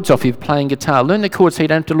chords off you playing guitar. Learn the chords so you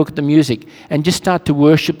don't have to look at the music, and just start to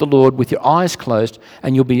worship the Lord with your eyes closed,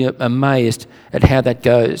 and you'll be amazed at how that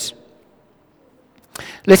goes.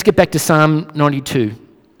 Let's get back to Psalm 92.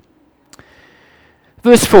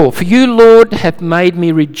 Verse 4, for you, Lord, have made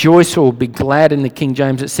me rejoice or be glad. In the King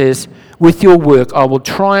James it says, with your work I will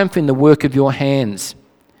triumph in the work of your hands.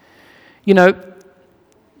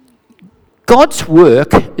 God's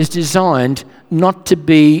work is designed not to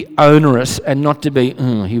be onerous and not to be,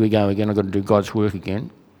 here we go again, I've got to do God's work again.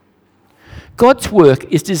 God's work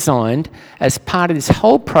is designed as part of this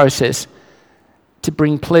whole process to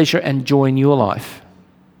bring pleasure and joy in your life.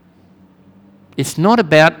 It's not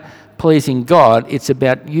about pleasing God, it's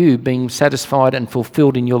about you being satisfied and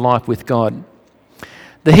fulfilled in your life with God.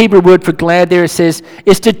 The Hebrew word for glad there, it says,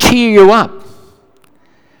 is to cheer you up.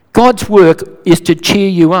 God's work is to cheer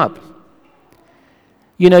you up.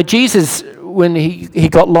 Jesus, when he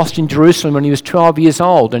got lost in Jerusalem when he was 12 years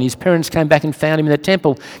old and his parents came back and found him in the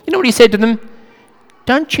temple, you know what he said to them?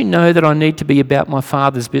 Don't you know that I need to be about my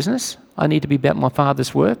Father's business? I need to be about my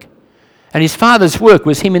Father's work. And his Father's work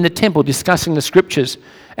was him in the temple discussing the scriptures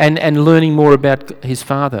and learning more about his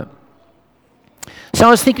Father. So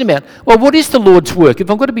I was thinking about, well, what is the Lord's work? If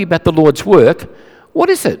I've got to be about the Lord's work, what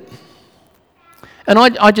is it? And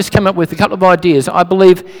I just came up with a couple of ideas. I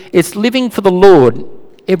believe it's living for the Lord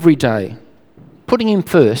every day, putting Him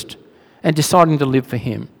first and deciding to live for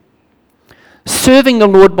Him. Serving the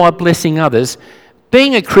Lord by blessing others.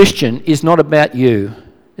 Being a Christian is not about you.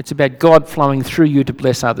 It's about God flowing through you to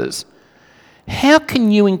bless others. How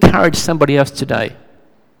can you encourage somebody else today?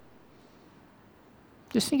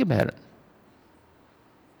 Just think about it.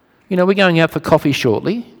 We're going out for coffee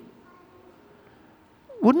shortly.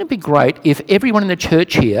 Wouldn't it be great if everyone in the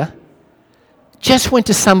church here just went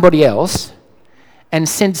to somebody else and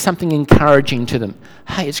said something encouraging to them?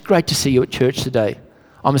 Hey, it's great to see you at church today.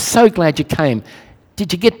 I'm so glad you came.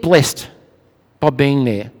 Did you get blessed by being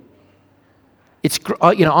there?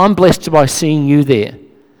 I'm blessed by seeing you there.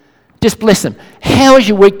 Just bless them. How has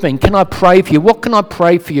your week been? Can I pray for you? What can I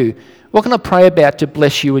pray for you? What can I pray about to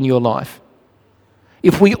bless you in your life?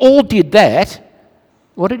 If we all did that,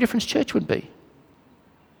 what a difference church would be.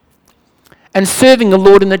 And serving the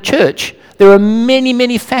Lord in the church. There are many,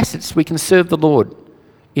 many facets we can serve the Lord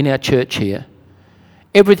in our church here.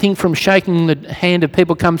 Everything from shaking the hand of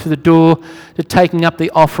people come through the door, to taking up the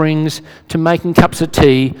offerings, to making cups of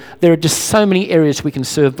tea. There are just so many areas we can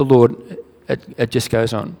serve the Lord. It just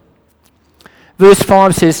goes on. Verse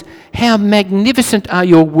 5 says, "How magnificent are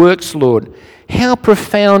your works, Lord. How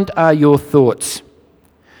profound are your thoughts."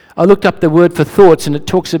 I looked up the word for thoughts, and it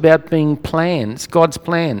talks about being plans, God's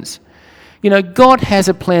plans. God has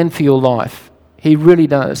a plan for your life. He really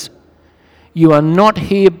does. You are not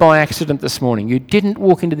here by accident this morning. You didn't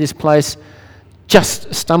walk into this place,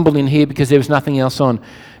 just stumble in here because there was nothing else on.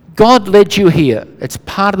 God led you here. It's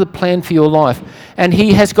part of the plan for your life. And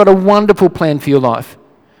He has got a wonderful plan for your life.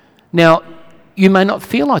 Now, you may not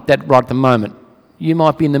feel like that right at the moment. You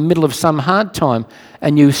might be in the middle of some hard time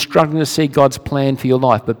and you're struggling to see God's plan for your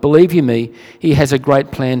life. But believe you me, He has a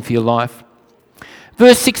great plan for your life.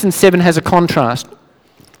 Verse 6 and 7 has a contrast.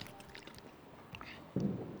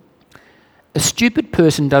 A stupid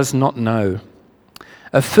person does not know.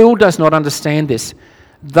 A fool does not understand this.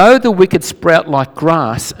 Though the wicked sprout like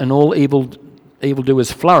grass and all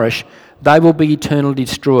evildoers flourish, they will be eternally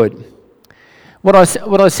destroyed. What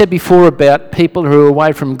I said before about people who are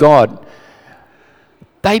away from God,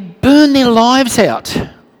 they burn their lives out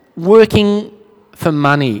working for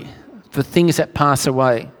money, for things that pass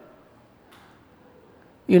away.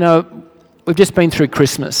 We've just been through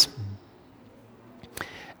Christmas.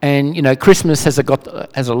 And, Christmas has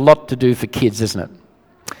a lot to do for kids, isn't it?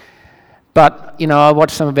 But, I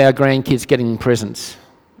watch some of our grandkids getting presents.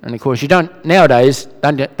 And, of course, nowadays,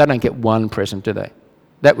 they don't get one present, do they?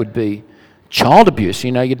 That would be child abuse.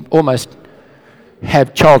 You'd almost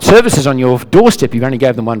have child services on your doorstep if you only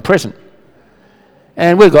gave them one present.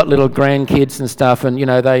 And we've got little grandkids and stuff, and,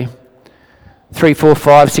 they 3, 4,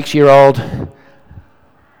 5, 6-year-old.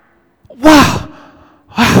 Wow!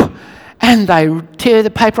 And they tear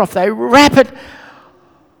the paper off, they wrap it,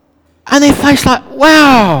 and their face like,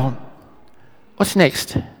 wow! What's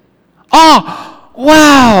next? Oh,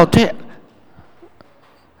 wow!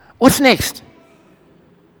 What's next?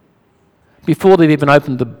 Before they've even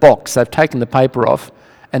opened the box, they've taken the paper off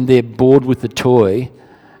and they're bored with the toy.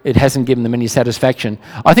 It hasn't given them any satisfaction.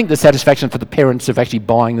 I think the satisfaction for the parents of actually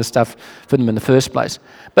buying the stuff for them in the first place.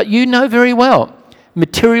 But you know very well,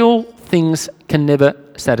 material things can never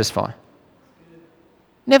satisfy.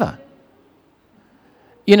 Never.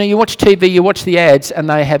 You watch TV, you watch the ads, and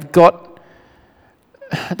they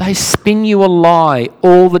spin you a lie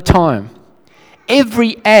all the time.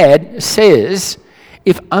 Every ad says,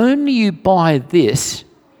 if only you buy this,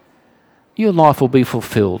 your life will be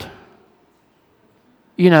fulfilled.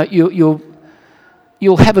 You'll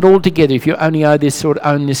have it all together if you only own this sort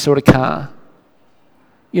of car.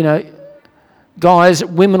 Guys,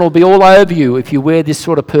 women will be all over you if you wear this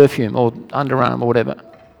sort of perfume or underarm or whatever.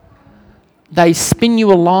 They spin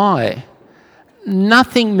you a lie.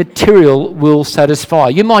 Nothing material will satisfy.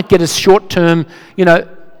 You might get a short-term,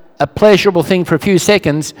 a pleasurable thing for a few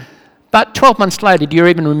seconds, but 12 months later, do you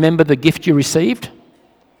even remember the gift you received?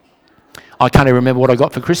 I can't even remember what I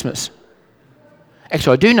got for Christmas.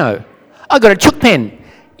 Actually, I do know. I got a chook pen.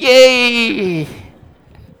 Yay!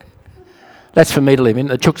 That's for me to live in.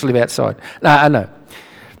 The chooks live outside. No, I know.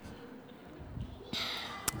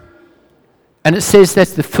 And it says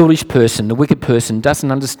that's the foolish person, the wicked person,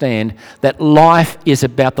 doesn't understand that life is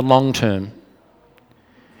about the long term.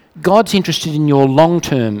 God's interested in your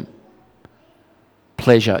long-term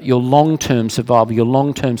pleasure, your long-term survival, your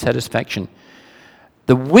long-term satisfaction.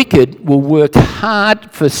 The wicked will work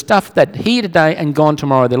hard for stuff that here today and gone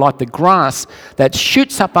tomorrow. They're like the grass that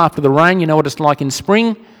shoots up after the rain. You know what it's like in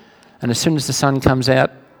spring? And as soon as the sun comes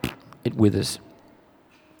out, it withers.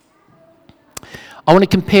 I want to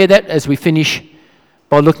compare that as we finish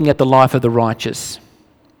by looking at the life of the righteous.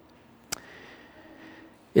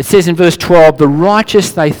 It says in verse 12, the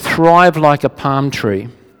righteous, they thrive like a palm tree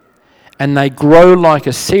and they grow like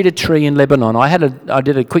a cedar tree in Lebanon. I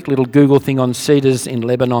did a quick little Google thing on cedars in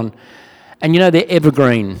Lebanon, and they're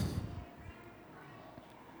evergreen.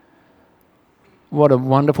 What a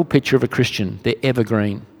wonderful picture of a Christian. They're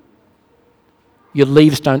evergreen. Your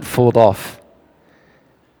leaves don't fall off.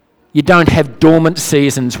 You don't have dormant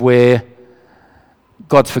seasons where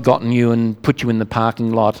God's forgotten you and put you in the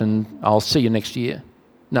parking lot and I'll see you next year.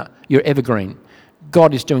 No, you're evergreen.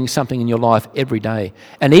 God is doing something in your life every day.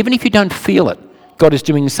 And even if you don't feel it, God is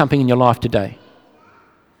doing something in your life today.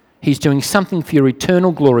 He's doing something for your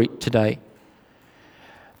eternal glory today.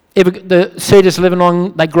 The cedars of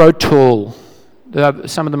Lebanon, they grow tall.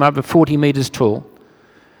 Some of them are over 40 metres tall.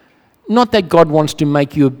 Not that God wants to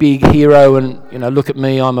make you a big hero and, look at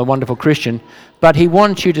me, I'm a wonderful Christian, but he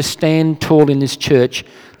wants you to stand tall in this church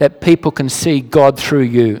that people can see God through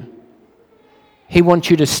you. He wants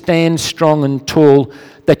you to stand strong and tall,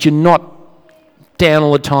 that you're not down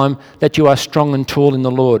all the time, that you are strong and tall in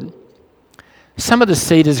the Lord. Some of the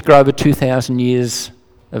cedars grow over 2,000 years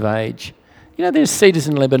of age. There's cedars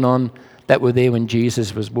in Lebanon that were there when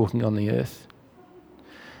Jesus was walking on the earth.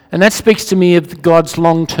 And that speaks to me of God's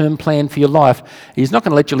long-term plan for your life. He's not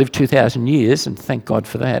going to let you live 2,000 years, and thank God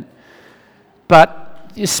for that.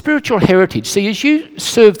 But your spiritual heritage, see, as you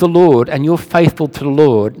serve the Lord and you're faithful to the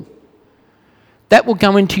Lord, that will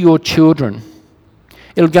go into your children.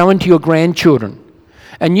 It'll go into your grandchildren.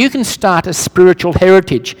 And you can start a spiritual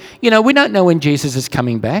heritage. We don't know when Jesus is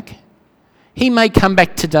coming back. He may come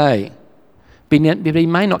back today, but he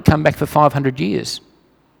may not come back for 500 years.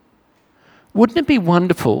 Wouldn't it be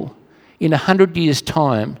wonderful in 100 years'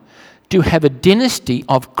 time to have a dynasty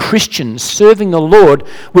of Christians serving the Lord,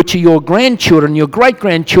 which are your grandchildren, your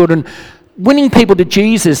great-grandchildren, winning people to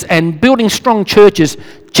Jesus and building strong churches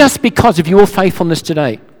just because of your faithfulness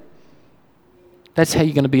today? That's how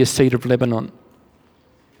you're going to be a cedar of Lebanon.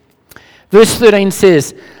 Verse 13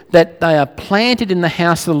 says that they are planted in the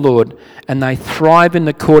house of the Lord and they thrive in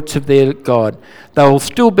the courts of their God. They will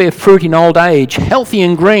still bear fruit in old age, healthy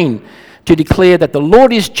and green, to declare that the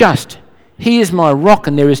Lord is just. He is my rock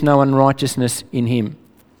and there is no unrighteousness in him.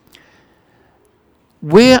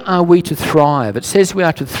 Where are we to thrive? It says we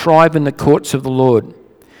are to thrive in the courts of the Lord.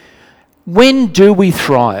 When do we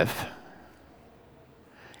thrive?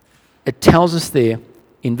 It tells us there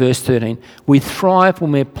in verse 13, we thrive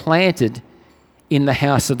when we're planted in the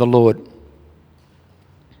house of the Lord.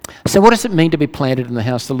 So what does it mean to be planted in the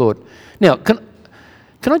house of the Lord? Now, can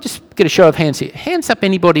I just get a show of hands here? Hands up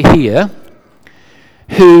anybody here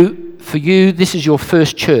who, for you, this is your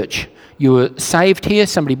first church. You were saved here,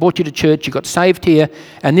 somebody brought you to church, you got saved here,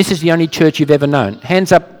 and this is the only church you've ever known.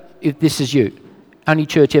 Hands up if this is you. Only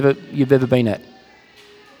church you've ever been at.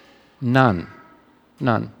 None.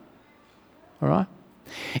 All right?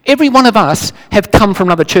 Every one of us have come from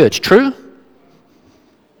another church, true?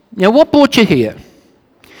 Now, what brought you here?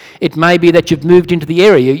 It may be that you've moved into the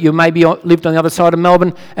area. You maybe lived on the other side of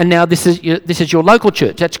Melbourne, and now this is your local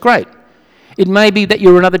church. That's great. It may be that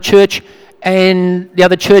you're another church, and the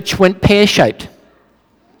other church went pear-shaped.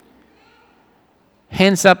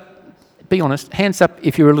 Hands up. Be honest. Hands up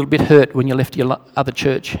if you're a little bit hurt when you left your other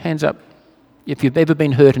church. Hands up if you've ever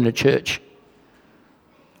been hurt in a church.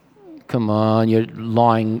 Come on, you're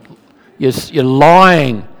lying. You're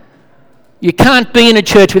lying. You can't be in a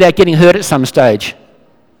church without getting hurt at some stage.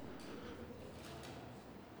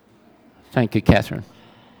 Thank you, Catherine.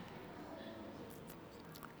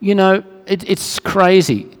 It's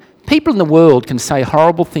crazy. People in the world can say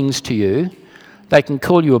horrible things to you. They can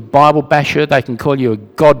call you a Bible basher. They can call you a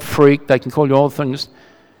God freak. They can call you all things.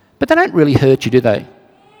 But they don't really hurt you, do they?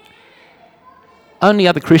 Only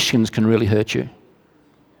other Christians can really hurt you.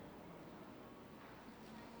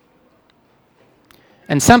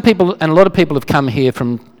 And a lot of people have come here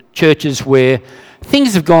from churches where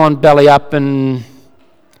things have gone belly up and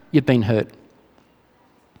you've been hurt.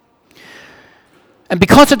 And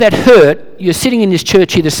because of that hurt, you're sitting in this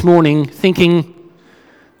church here this morning thinking,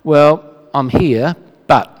 well, I'm here,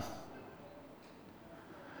 but...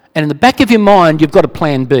 And in the back of your mind, you've got a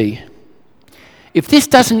plan B. If this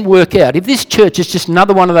doesn't work out, if this church is just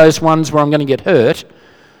another one of those ones where I'm going to get hurt,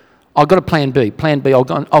 I've got a plan B. Plan B, I'll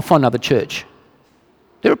find another church.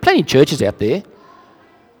 There are plenty of churches out there.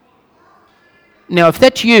 Now, if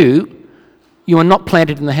that's you, you are not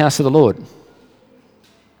planted in the house of the Lord.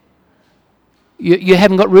 You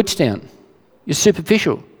haven't got roots down. You're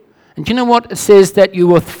superficial. And do you know what? It says that you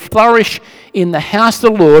will flourish in the house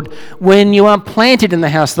of the Lord when you are planted in the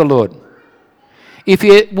house of the Lord. If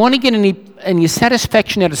you want to get any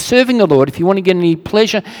satisfaction out of serving the Lord, if you want to get any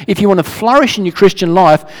pleasure, if you want to flourish in your Christian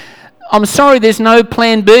life, I'm sorry, there's no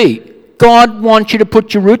plan B. God wants you to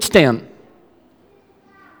put your roots down.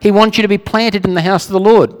 He wants you to be planted in the house of the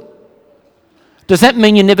Lord. Does that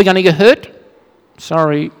mean you're never going to get hurt?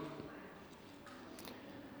 Sorry.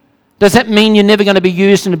 Does that mean you're never going to be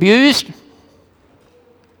used and abused?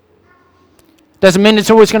 Does it mean it's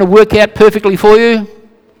always going to work out perfectly for you?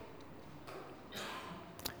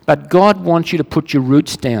 But God wants you to put your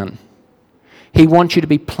roots down. He wants you to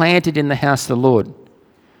be planted in the house of the Lord.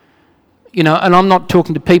 And I'm not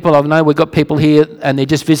talking to people. I know we've got people here and they're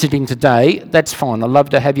just visiting today. That's fine. I'd love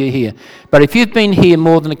to have you here. But if you've been here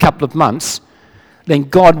more than a couple of months, then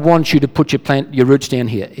God wants you to put your roots down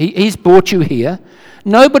here. He's brought you here.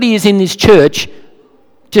 Nobody is in this church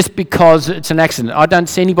just because it's an accident. I don't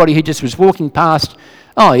see anybody who just was walking past,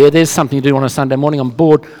 oh yeah, there's something to do on a Sunday morning, I'm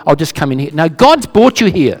bored, I'll just come in here. No, God's brought you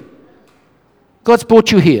here. God's brought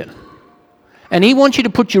you here. And He wants you to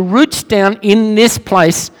put your roots down in this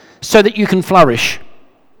place so that you can flourish.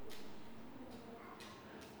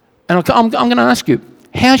 And I'm going to ask you,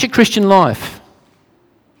 how's your Christian life?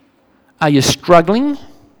 Are you struggling?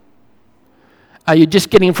 Are you just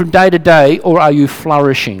getting from day to day, or are you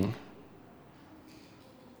flourishing?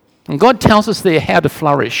 And God tells us there how to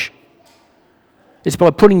flourish. It's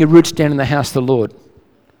by putting your roots down in the house of the Lord.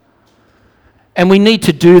 And we need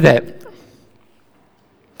to do that.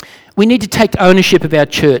 We need to take ownership of our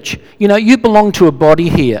church. You belong to a body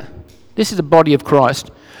here. This is the body of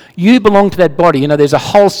Christ. You belong to that body. There's a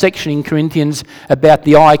whole section in Corinthians about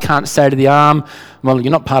the eye can't say to the arm, well,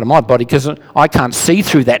 you're not part of my body because I can't see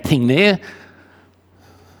through that thing there.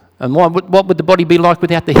 And what would the body be like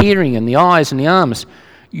without the hearing and the eyes and the arms?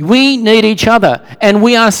 We need each other, and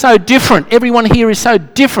we are so different. Everyone here is so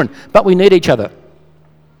different, but we need each other.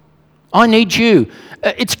 I need you.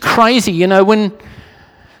 It's crazy,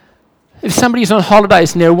 if somebody's on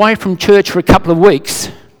holidays and they're away from church for a couple of weeks,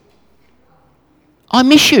 I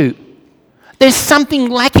miss you. There's something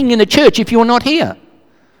lacking in the church if you're not here.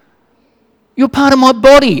 You're part of my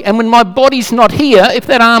body, and when my body's not here, if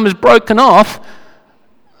that arm is broken off,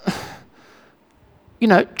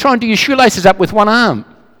 try and do your shoelaces up with one arm.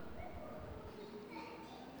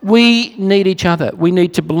 We need each other. We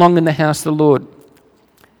need to belong in the house of the Lord.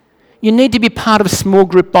 You need to be part of small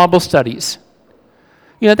group Bible studies.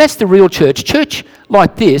 That's the real church. Church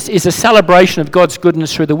like this is a celebration of God's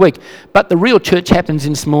goodness through the week, but the real church happens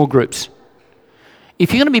in small groups.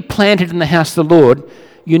 If you're going to be planted in the house of the Lord,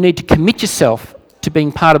 you need to commit yourself to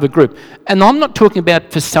being part of a group. And I'm not talking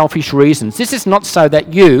about for selfish reasons. This is not so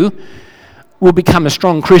that you will become a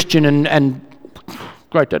strong Christian and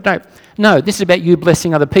great day. No, this is about you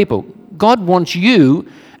blessing other people. God wants you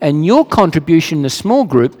and your contribution in a small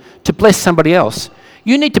group to bless somebody else.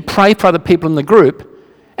 You need to pray for other people in the group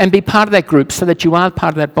and be part of that group so that you are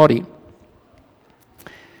part of that body.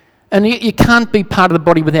 And you can't be part of the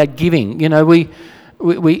body without giving.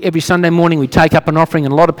 We every Sunday morning we take up an offering,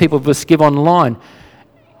 and a lot of people just give online.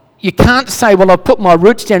 You can't say, well, I've put my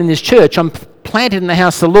roots down in this church, I'm planted in the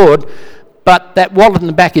house of the Lord, but that wallet in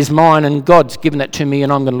the back is mine and God's given it to me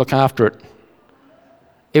and I'm going to look after it.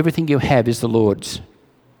 Everything you have is the Lord's.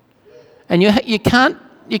 And you can't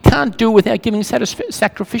do it without giving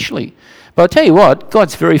sacrificially. But I'll tell you what,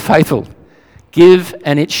 God's very faithful. Give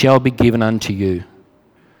and it shall be given unto you.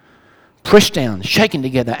 Pressed down, shaken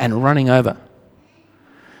together and running over.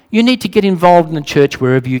 You need to get involved in the church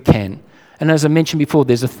wherever you can. And as I mentioned before,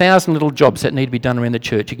 there's 1,000 little jobs that need to be done around the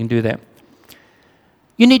church. You can do that.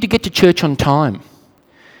 You need to get to church on time.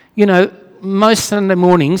 Most Sunday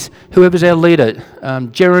mornings, whoever's our leader,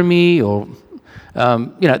 Jeremy or,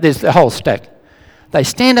 there's the whole stack. They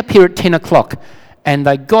stand up here at 10 o'clock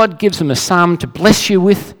and God gives them a psalm to bless you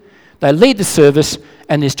with. They lead the service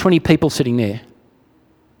and there's 20 people sitting there.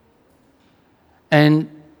 And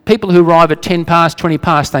people who arrive at 10 past, 20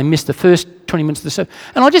 past, they miss the first 20 minutes of the service.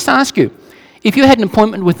 And I'll just ask you, if you had an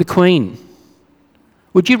appointment with the Queen,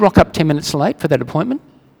 would you rock up 10 minutes late for that appointment?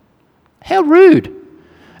 How rude.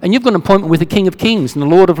 And you've got an appointment with the King of Kings and the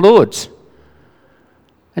Lord of Lords.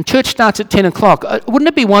 And church starts at 10 o'clock. Wouldn't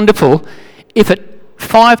it be wonderful if at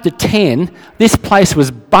 5 to 10, this place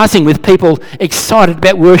was buzzing with people excited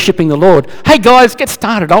about worshipping the Lord? Hey guys, get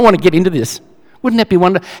started. I want to get into this. Wouldn't that be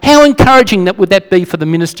wonderful? How encouraging would that be for the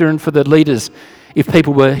minister and for the leaders if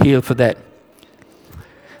people were here for that?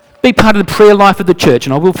 Be part of the prayer life of the church.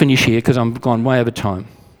 And I will finish here because I'm gone way over time.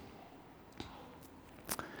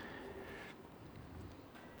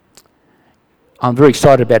 I'm very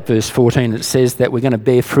excited about verse 14. It says that we're going to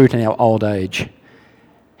bear fruit in our old age.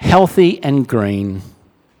 Healthy and green.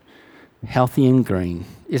 Healthy and green.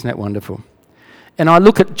 Isn't that wonderful? And I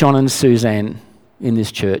look at John and Suzanne in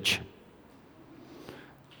this church.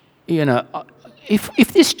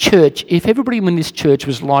 If this church, if everybody in this church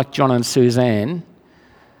was like John and Suzanne,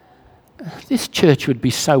 this church would be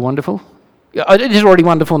so wonderful. It is already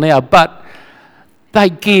wonderful now, but they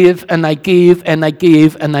give and they give and they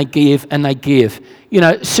give and they give and they give.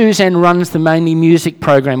 Suzanne runs the Mainly Music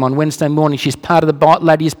program on Wednesday morning. She's part of the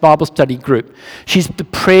ladies' Bible study group. She's the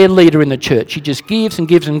prayer leader in the church. She just gives and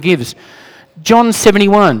gives and gives. John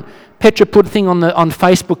 71, Petra put a thing on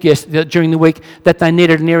Facebook during the week that they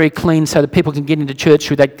needed an area cleaned so that people can get into church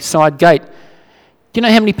through that side gate. Do you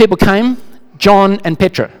know how many people came? John and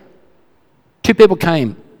Petra. 2 people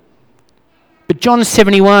came. But John's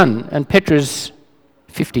 71 and Petra's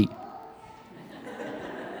 50.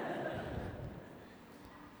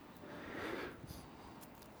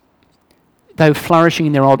 They were flourishing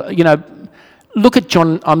in their old... look at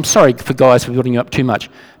John... I'm sorry for guys for building you up too much,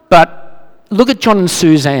 but look at John and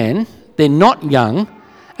Suzanne. They're not young,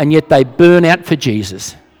 and yet they burn out for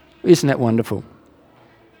Jesus. Isn't that wonderful?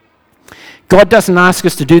 God doesn't ask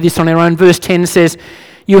us to do this on our own. Verse 10 says,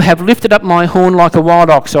 "You have lifted up my horn like a wild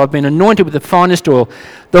ox. I've been anointed with the finest oil."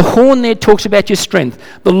 The horn there talks about your strength.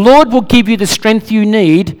 The Lord will give you the strength you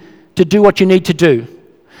need to do what you need to do.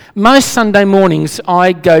 Most Sunday mornings,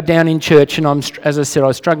 I go down in church and as I said, I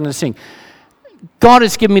was struggling to sing. God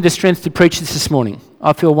has given me the strength to preach this morning.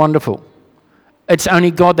 I feel wonderful. It's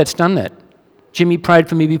only God that's done that. Jimmy prayed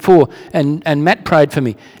for me before and Matt prayed for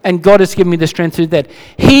me. And God has given me the strength to do that.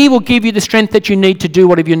 He will give you the strength that you need to do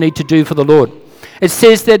whatever you need to do for the Lord. It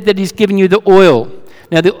says that He's given you the oil.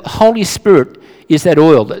 Now, the Holy Spirit is that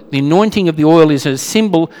oil. The anointing of the oil is a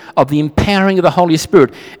symbol of the empowering of the Holy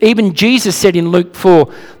Spirit. Even Jesus said in Luke 4,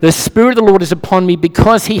 "The Spirit of the Lord is upon me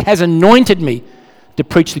because He has anointed me to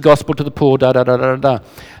preach the gospel to the poor."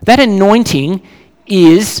 That anointing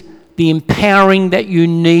is the empowering that you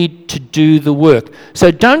need to do the work.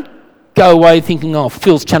 So don't go away thinking, "Oh,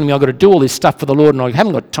 Phil's telling me I've got to do all this stuff for the Lord and I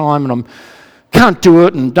haven't got time and I can't do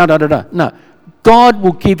it and No. God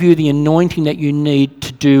will give you the anointing that you need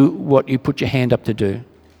to do what you put your hand up to do.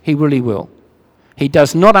 He really will. He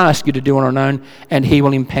does not ask you to do it on your own, and He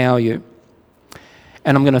will empower you.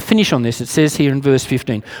 And I'm going to finish on this. It says here in verse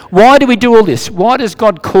 15, why do we do all this? Why does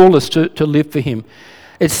God call us to live for Him?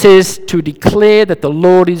 It says to declare that the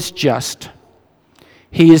Lord is just.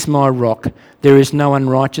 He is my rock. There is no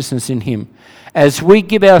unrighteousness in Him. As we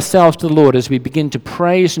give ourselves to the Lord, as we begin to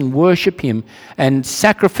praise and worship Him and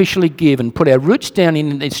sacrificially give and put our roots down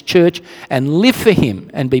in this church and live for Him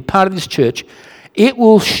and be part of this church, it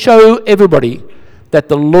will show everybody that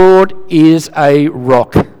the Lord is a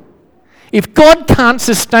rock. If God can't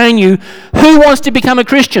sustain you, who wants to become a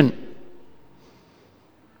Christian?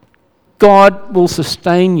 God will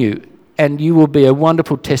sustain you and you will be a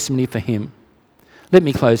wonderful testimony for Him. Let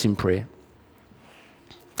me close in prayer.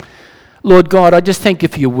 Lord God, I just thank You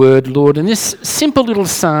for Your word, Lord. And this simple little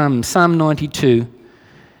psalm, Psalm 92,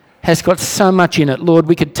 has got so much in it. Lord,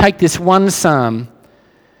 we could take this one psalm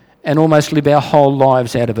and almost live our whole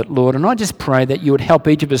lives out of it, Lord. And I just pray that You would help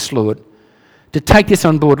each of us, Lord, to take this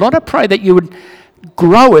on board. Lord, I pray that You would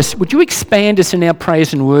grow us. Would You expand us in our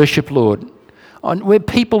praise and worship, Lord? We're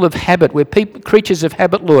people of habit. We're creatures of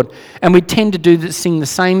habit, Lord. And we tend to sing the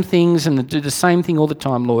same things and do the same thing all the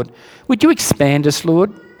time, Lord. Would You expand us,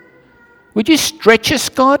 Lord? Would You stretch us,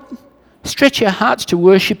 God? Stretch our hearts to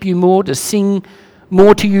worship You more, to sing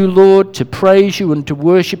more to You, Lord, to praise You and to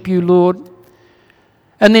worship You, Lord.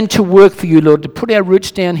 And then to work for You, Lord, to put our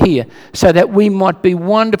roots down here so that we might be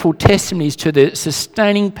wonderful testimonies to the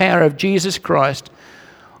sustaining power of Jesus Christ.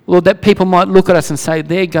 Lord, that people might look at us and say,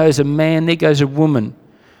 there goes a man, there goes a woman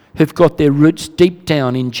who've got their roots deep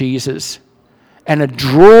down in Jesus and are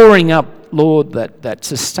drawing up, Lord, that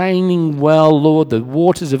sustaining well, Lord, the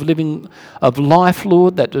waters of life,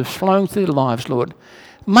 Lord, that are flowing through their lives, Lord.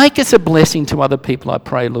 Make us a blessing to other people, I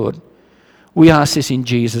pray, Lord. We ask this in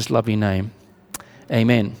Jesus' lovely name.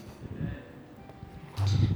 Amen.